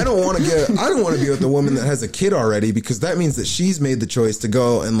 I don't want to be with the woman that has a kid already, because that means that she's made the choice to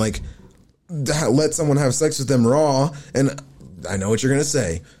go and, like, let someone have sex with them raw. And I know what you're going to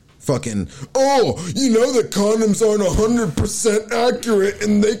say. fucking, oh, you know that condoms aren't 100% accurate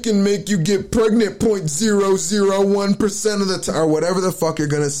and they can make you get pregnant 0.001% of the time, or whatever the fuck you're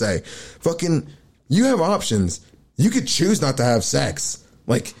gonna say. Fucking, you have options. You could choose not to have sex.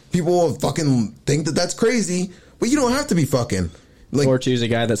 Like, people will fucking think that that's crazy, but you don't have to be fucking. Like, or choose a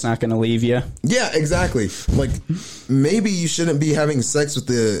guy that's not gonna leave you. Yeah, exactly. Like, maybe you shouldn't be having sex with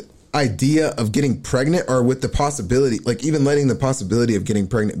the idea of getting pregnant, or with the possibility, like even letting the possibility of getting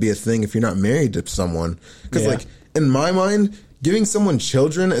pregnant be a thing if you're not married to someone. Because like, in my mind, giving someone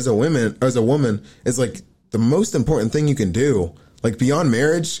children as a woman is like the most important thing you can do, like beyond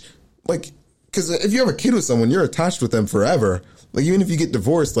marriage. Like, because if you have a kid with someone, you're attached with them forever. Like, even if you get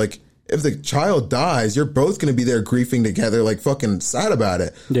divorced, like if the child dies, you're both going to be there grieving together, like fucking sad about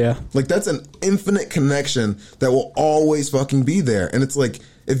it. Yeah. Like, that's an infinite connection that will always fucking be there. And it's like,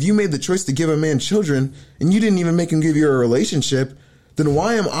 if you made the choice to give a man children and you didn't even make him give you a relationship, then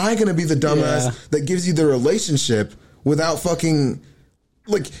why am I going to be the dumbass that gives you the relationship without fucking,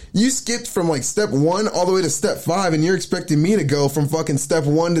 like, you skipped from like step 1 all the way to step 5 and you're expecting me to go from fucking step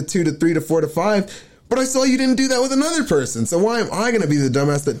 1 to 2 to 3 to 4 to 5, but I saw you didn't do that with another person. So why am I going to be the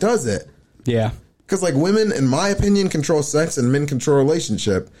dumbass that does it? Yeah. Because like, women, in my opinion, control sex and men control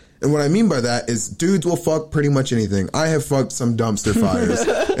relationship. And what I mean by that is dudes will fuck pretty much anything. I have fucked some dumpster fires,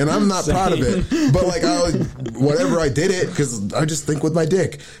 and I'm not proud of it. But like, whatever, I did it because I just think with my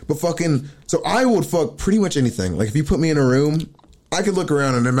dick. But fucking, so I would fuck pretty much anything. Like, if you put me in a room, I could look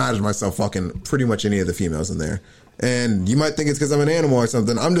around and imagine myself fucking pretty much any of the females in there. And you might think it's because I'm an animal or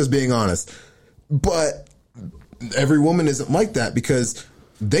something. I'm just being honest. But every woman isn't like that, because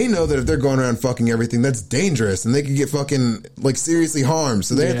they know that if they're going around fucking everything, that's dangerous and they could get fucking like seriously harmed.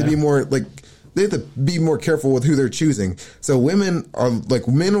 So they have to be more like, they have to be more careful with who they're choosing. So women are like,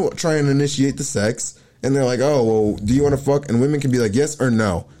 men will try and initiate the sex and they're like, oh, well, do you want to fuck? And women can be like, yes or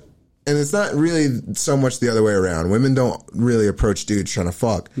no. And it's not really so much the other way around. Women don't really approach dudes trying to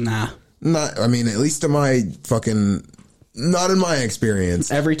fuck. Nah. Not, I mean, at least to my fucking, not in my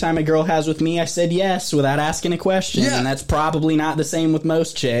experience. Every time a girl has with me, I said yes without asking a question. Yeah. And that's probably not the same with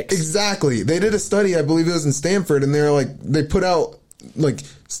most chicks. Exactly. They did a study, I believe it was in Stanford, and they're like, they put out like,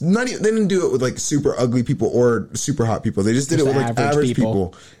 not even, they didn't do it with like super ugly people or super hot people. They just did it with like average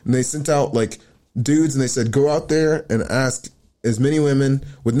people. And they sent out like dudes and they said, go out there and ask as many women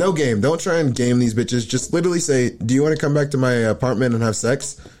with no game. Don't try and game these bitches. Just literally say, do you want to come back to my apartment and have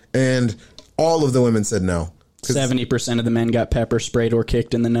sex? And all of the women said no. 70% of the men got pepper sprayed or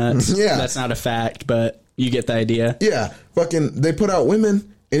kicked in the nuts. Yeah. That's not a fact, but you get the idea. Yeah. Fucking, they put out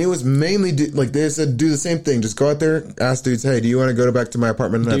women, and it was mainly, like, they said, do the same thing. Just go out there, ask dudes, hey, do you want to go back to my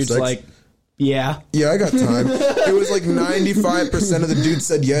apartment and have sex? Like, yeah. Yeah, I got time. It was like 95% of the dudes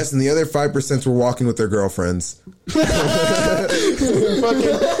said yes, and the other 5% were walking with their girlfriends.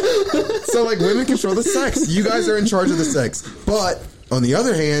 So, like, women control the sex. You guys are in charge of the sex. But, on the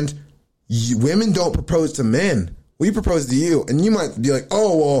other hand, women don't propose to men. We propose to you. And you might be like,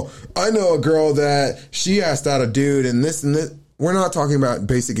 oh, well, I know a girl that she asked out a dude and this and this. We're not talking about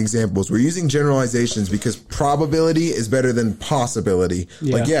basic examples. We're using generalizations because probability is better than possibility.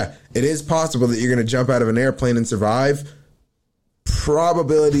 Yeah. Like, yeah, it is possible that you're going to jump out of an airplane and survive.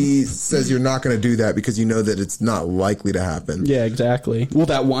 Probability says you're not going to do that because you know that it's not likely to happen. Yeah, exactly. Well,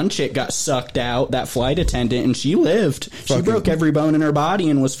 that one chick got sucked out, that flight attendant, and she lived. She broke every bone in her body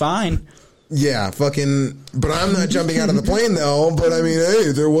and was fine. Yeah, fucking, but I'm not jumping out of the plane though. But I mean,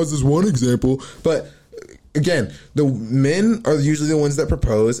 hey, there was this one example. But again, the men are usually the ones that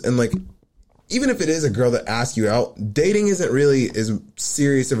propose. And like, even if it is a girl that asks you out, dating isn't really as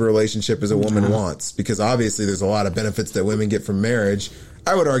serious of a relationship as a woman wants, because obviously there's a lot of benefits that women get from marriage.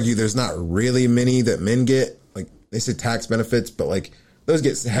 I would argue there's not really many that men get. Like, they say tax benefits, but like, those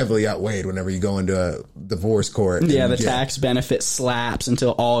get heavily outweighed whenever you go into a divorce court. Yeah, the tax benefit slaps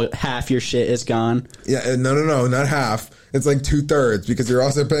until half your shit is gone. Yeah, no, not half. It's like 2/3 because you're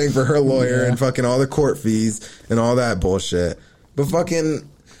also paying for her lawyer and fucking all the court fees and all that bullshit. But fucking,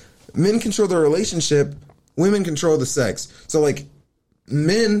 men control the relationship, women control the sex. So like,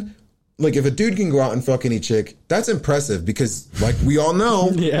 men, like if a dude can go out and fuck any chick, that's impressive because like we all know,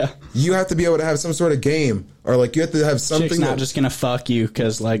 you have to be able to have some sort of game, or like you have to have something. Chick's not just gonna fuck you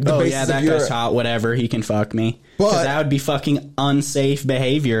because like, oh yeah, that guy's hot, whatever, he can fuck me. But that would be fucking unsafe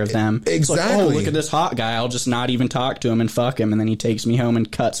behavior of them. Exactly. Like, oh, look at this hot guy, I'll just not even talk to him and fuck him, and then he takes me home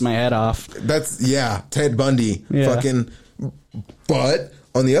and cuts my head off. That's Ted Bundy. Fucking. But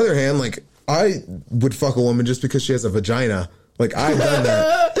on the other hand, like, I would fuck a woman just because she has a vagina. Like, I've done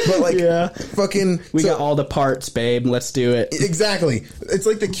that. But like, fucking, we got all the parts, babe. Let's do it. Exactly. It's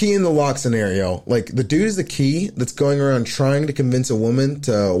like the key in the lock scenario. Like, the dude is the key that's going around trying to convince a woman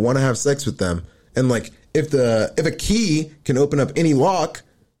to want to have sex with them. And like, if a key can open up any lock,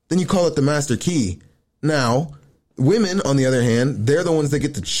 then you call it the master key. Now, women, on the other hand, they're the ones that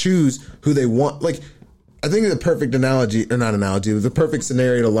get to choose who they want. Like, I think the perfect the perfect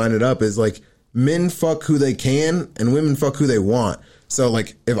scenario to line it up is like, men fuck who they can and women fuck who they want. So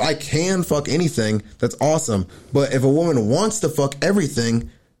like, if I can fuck anything, that's awesome. But if a woman wants to fuck everything,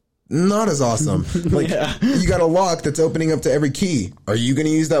 not as awesome. Like, you got a lock that's opening up to every key. Are you going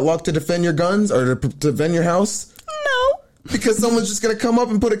to use that lock to defend your guns or to defend your house? No. Because someone's just going to come up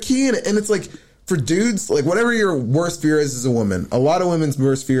and put a key in it. And it's like, for dudes, like, whatever your worst fear is as a woman, a lot of women's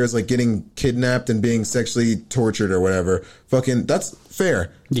worst fear is like getting kidnapped and being sexually tortured or whatever. Fucking, that's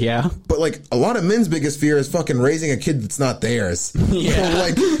fair. Yeah. But like, a lot of men's biggest fear is fucking raising a kid that's not theirs. Yeah.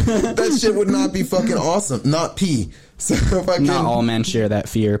 Like, that shit would not be fucking awesome. Not pee. So fucking, not all men share that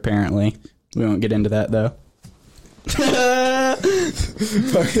fear, apparently. We won't get into that, though.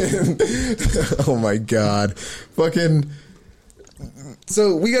 Fucking, oh my God. Fucking,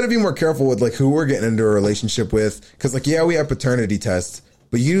 so we got to be more careful with like who we're getting into a relationship with. Cause like, yeah, we have paternity tests,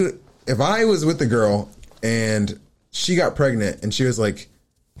 but if I was with the girl and she got pregnant and she was like,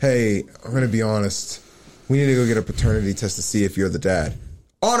 hey, I'm going to be honest. We need to go get a paternity test to see if you're the dad.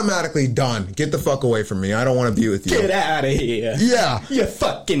 Automatically done. Get the fuck away from me. I don't want to be with you. Get out of here. Yeah. You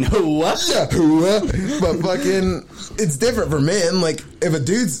fucking hooah. Yeah, hooah. But fucking, it's different for men. Like, if a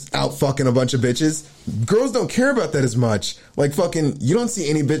dude's out fucking a bunch of bitches, girls don't care about that as much. Like, fucking, you don't see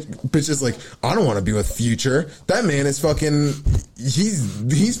any bitches like, I don't want to be with Future. That man is fucking,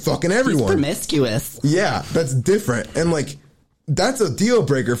 he's fucking everyone. He's promiscuous. Yeah, that's different. And like, that's a deal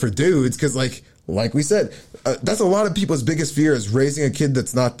breaker for dudes because like we said, that's a lot of people's biggest fear is raising a kid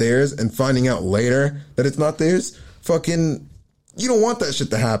that's not theirs and finding out later that it's not theirs. Fucking, you don't want that shit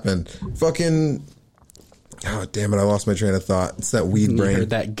to happen. Fucking, oh, damn it, I lost my train of thought. It's that weed brain. You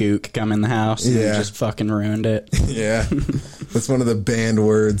heard that gook come in the house and you just fucking ruined it. Yeah. That's one of the banned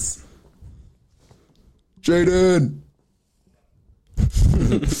words. Jaden!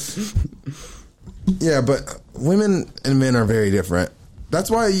 Yeah, but women and men are very different. That's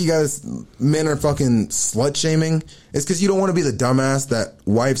why you guys, men are fucking slut shaming. It's because you don't want to be the dumbass that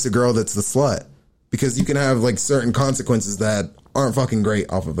wipes a girl that's the slut. Because you can have like certain consequences that aren't fucking great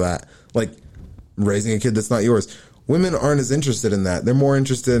off of that. Like raising a kid that's not yours. Women aren't as interested in that. They're more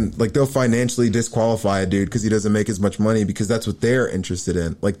interested in, like, they'll financially disqualify a dude because he doesn't make as much money because that's what they're interested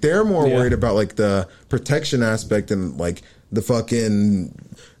in. Like, they're more worried about like the protection aspect and like the fucking,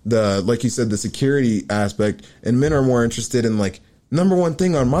 like you said, the security aspect. And men are more interested in like, number one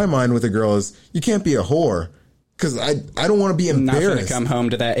thing on my mind with a girl is you can't be a whore because I don't want to be embarrassed. I'm not going to come home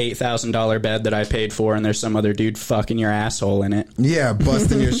to that $8,000 bed that I paid for and there's some other dude fucking your asshole in it. Yeah,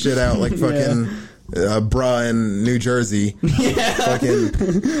 busting your shit out like fucking bra in New Jersey. Yeah. Fucking,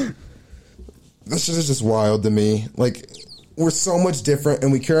 that shit is just wild to me. Like, we're so much different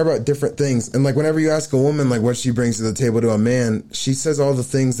and we care about different things. And like, whenever you ask a woman like what she brings to the table to a man, she says all the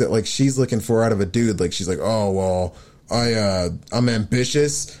things that like she's looking for out of a dude. Like, she's like, oh, well, I'm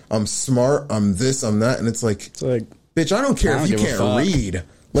ambitious, I'm smart, I'm this, I'm that, and it's like bitch, I don't care if you can't read.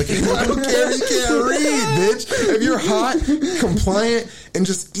 Like, I don't care if you can't read, bitch. If you're hot, compliant, and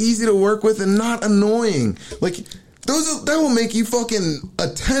just easy to work with and not annoying, like that will make you fucking a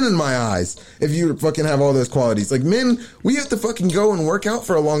 10 in my eyes if you fucking have all those qualities. Like, men, we have to fucking go and work out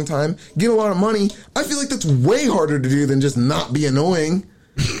for a long time, get a lot of money. I feel like that's way harder to do than just not be annoying.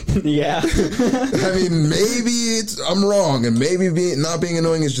 Yeah. I mean, maybe I'm wrong, and maybe not being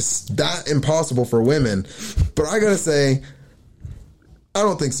annoying is just that impossible for women. But I gotta say, I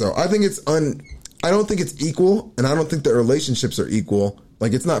don't think so. I think I don't think it's equal, and I don't think that relationships are equal.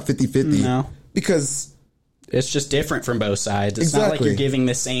 Like, it's not 50-50. No. Because it's just different from both sides. It's not like you're giving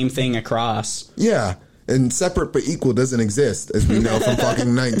the same thing across. Yeah. And separate but equal doesn't exist, as we know from fucking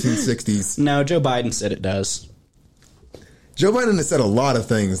 1960s. No, Joe Biden said it does. Joe Biden has said a lot of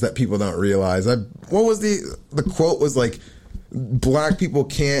things that people don't realize. What was the quote was like, black people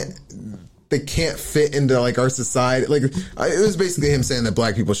can't fit into like our society. Like, it was basically him saying that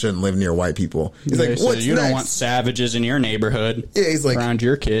black people shouldn't live near white people. He's like, what's you next? Don't want savages in your neighborhood. Yeah, he's like, around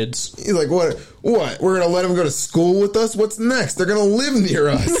your kids. He's like, what? We're gonna let them go to school with us? What's next? They're gonna live near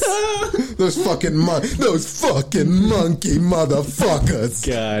us. Those fucking monkey motherfuckers.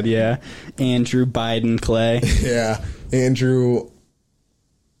 God, yeah. Andrew Biden Clay. Yeah. Andrew.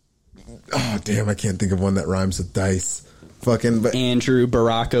 Oh, damn, I can't think of one that rhymes with dice. Fucking, but Andrew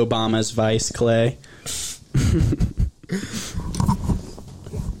Barack Obama's Vice Clay.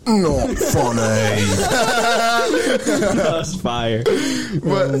 Not funny. That's fire.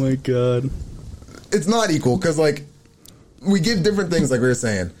 But oh my god. It's not equal because, like, we give different things, like we were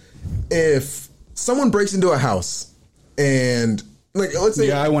saying. If someone breaks into a house and, like, let's say...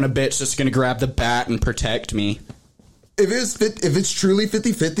 Yeah, I want a bitch that's going to grab the bat and protect me. If it's truly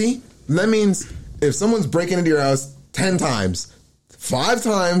 50-50, that means if someone's breaking into your house 10 times, 5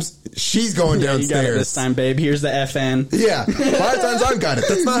 times, she's going downstairs. You got it this time, babe. Here's the FN. Yeah, 5 times I've got it.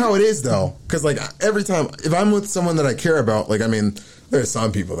 That's not how it is, though. Because, like, every time, if I'm with someone that I care about, like, I mean, there's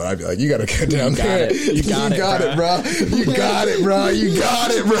some people that I'd be like, you got to get down there. You got it, bro. You got it, bro. You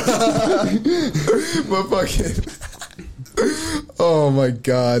got it, bro. But fucking, oh my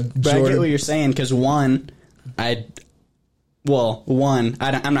god, But Jordan. I get what you're saying, because I'm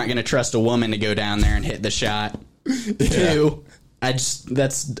not going to trust a woman to go down there and hit the shot. Yeah. 2,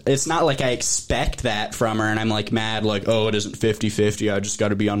 it's not like I expect that from her and I'm like mad, like, oh, it isn't 50-50. I just got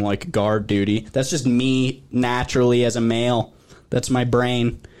to be on like guard duty. That's just me naturally as a male. That's my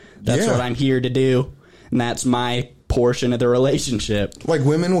brain. That's what I'm here to do. And that's my portion of the relationship. Like,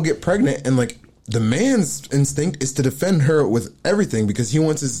 women will get pregnant and, like, the man's instinct is to defend her with everything because he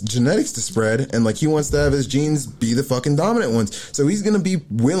wants his genetics to spread and, like, he wants to have his genes be the fucking dominant ones. So he's going to be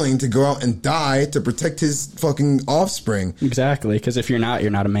willing to go out and die to protect his fucking offspring. Exactly, because if you're not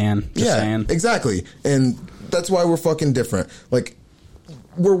a man. Just saying. Exactly. And that's why we're fucking different. Like,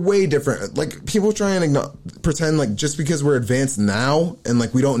 we're way different. Like, people try and pretend, like, just because we're advanced now and,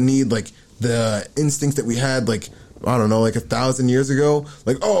 like, we don't need, like, the instincts that we had, like, I don't know, like 1,000 years ago,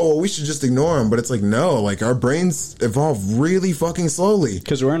 like, oh, well, we should just ignore them. But it's like, no, like, our brains evolve really fucking slowly.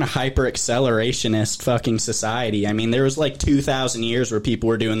 Because we're in a hyper-accelerationist fucking society. I mean, there was like 2,000 years where people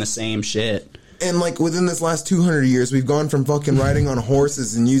were doing the same shit. And, like, within this last 200 years, we've gone from fucking riding on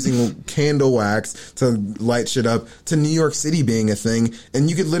horses and using candle wax to light shit up to New York City being a thing. And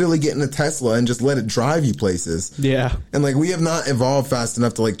you could literally get in a Tesla and just let it drive you places. Yeah. And, like, we have not evolved fast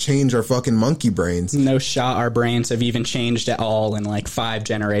enough to, like, change our fucking monkey brains. No shot our brains have even changed at all in, like, 5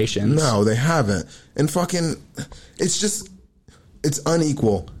 generations. No, they haven't. And fucking, it's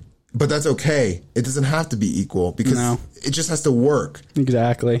unequal. But that's okay. It doesn't have to be equal because it just has to work.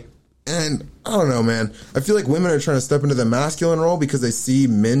 Exactly. And I don't know, man. I feel like women are trying to step into the masculine role because they see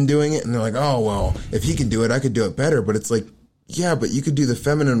men doing it and they're like, oh, well, if he can do it, I could do it better. But it's like, yeah, but you could do the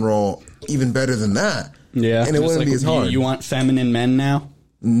feminine role even better than that. Yeah. And it wouldn't be as hard. You want feminine men now?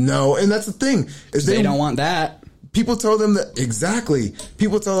 No. And that's the thing. Is they don't want that. People tell them that, exactly.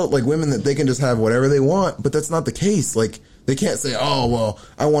 People tell, like, women that they can just have whatever they want, but that's not the case. Like, they can't say, oh, well,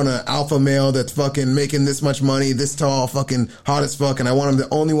 I want an alpha male that's fucking making this much money, this tall, fucking hot as fuck, and I want him to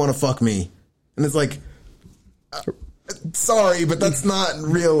only want to fuck me. And it's like, sorry, but that's not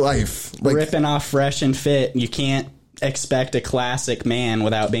real life. Like, ripping off Fresh and Fit, you can't expect a classic man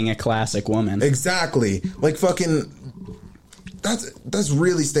without being a classic woman. Exactly. Like, fucking, that's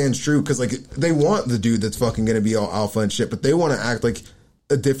really stands true, because, like, they want the dude that's fucking gonna be all alpha and shit, but they want to act like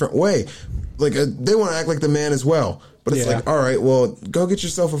a different way. Like, they want to act like the man as well. But it's like, all right, well, go get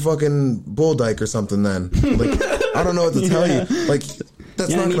yourself a fucking bull dyke or something then. Like, I don't know what to tell you. Like,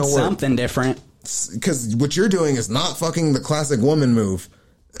 that's not going to work. Something different. Because what you're doing is not fucking the classic woman move.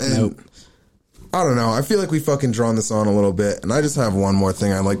 And nope. I don't know. I feel like we fucking drawn this on a little bit. And I just have one more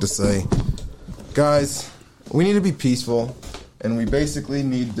thing I'd like to say. Guys, we need to be peaceful. And we basically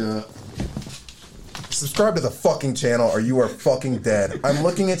need to subscribe to the fucking channel or you are fucking dead. I'm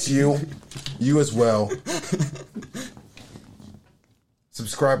looking at you. You as well.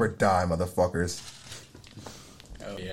 Subscribe or die, motherfuckers.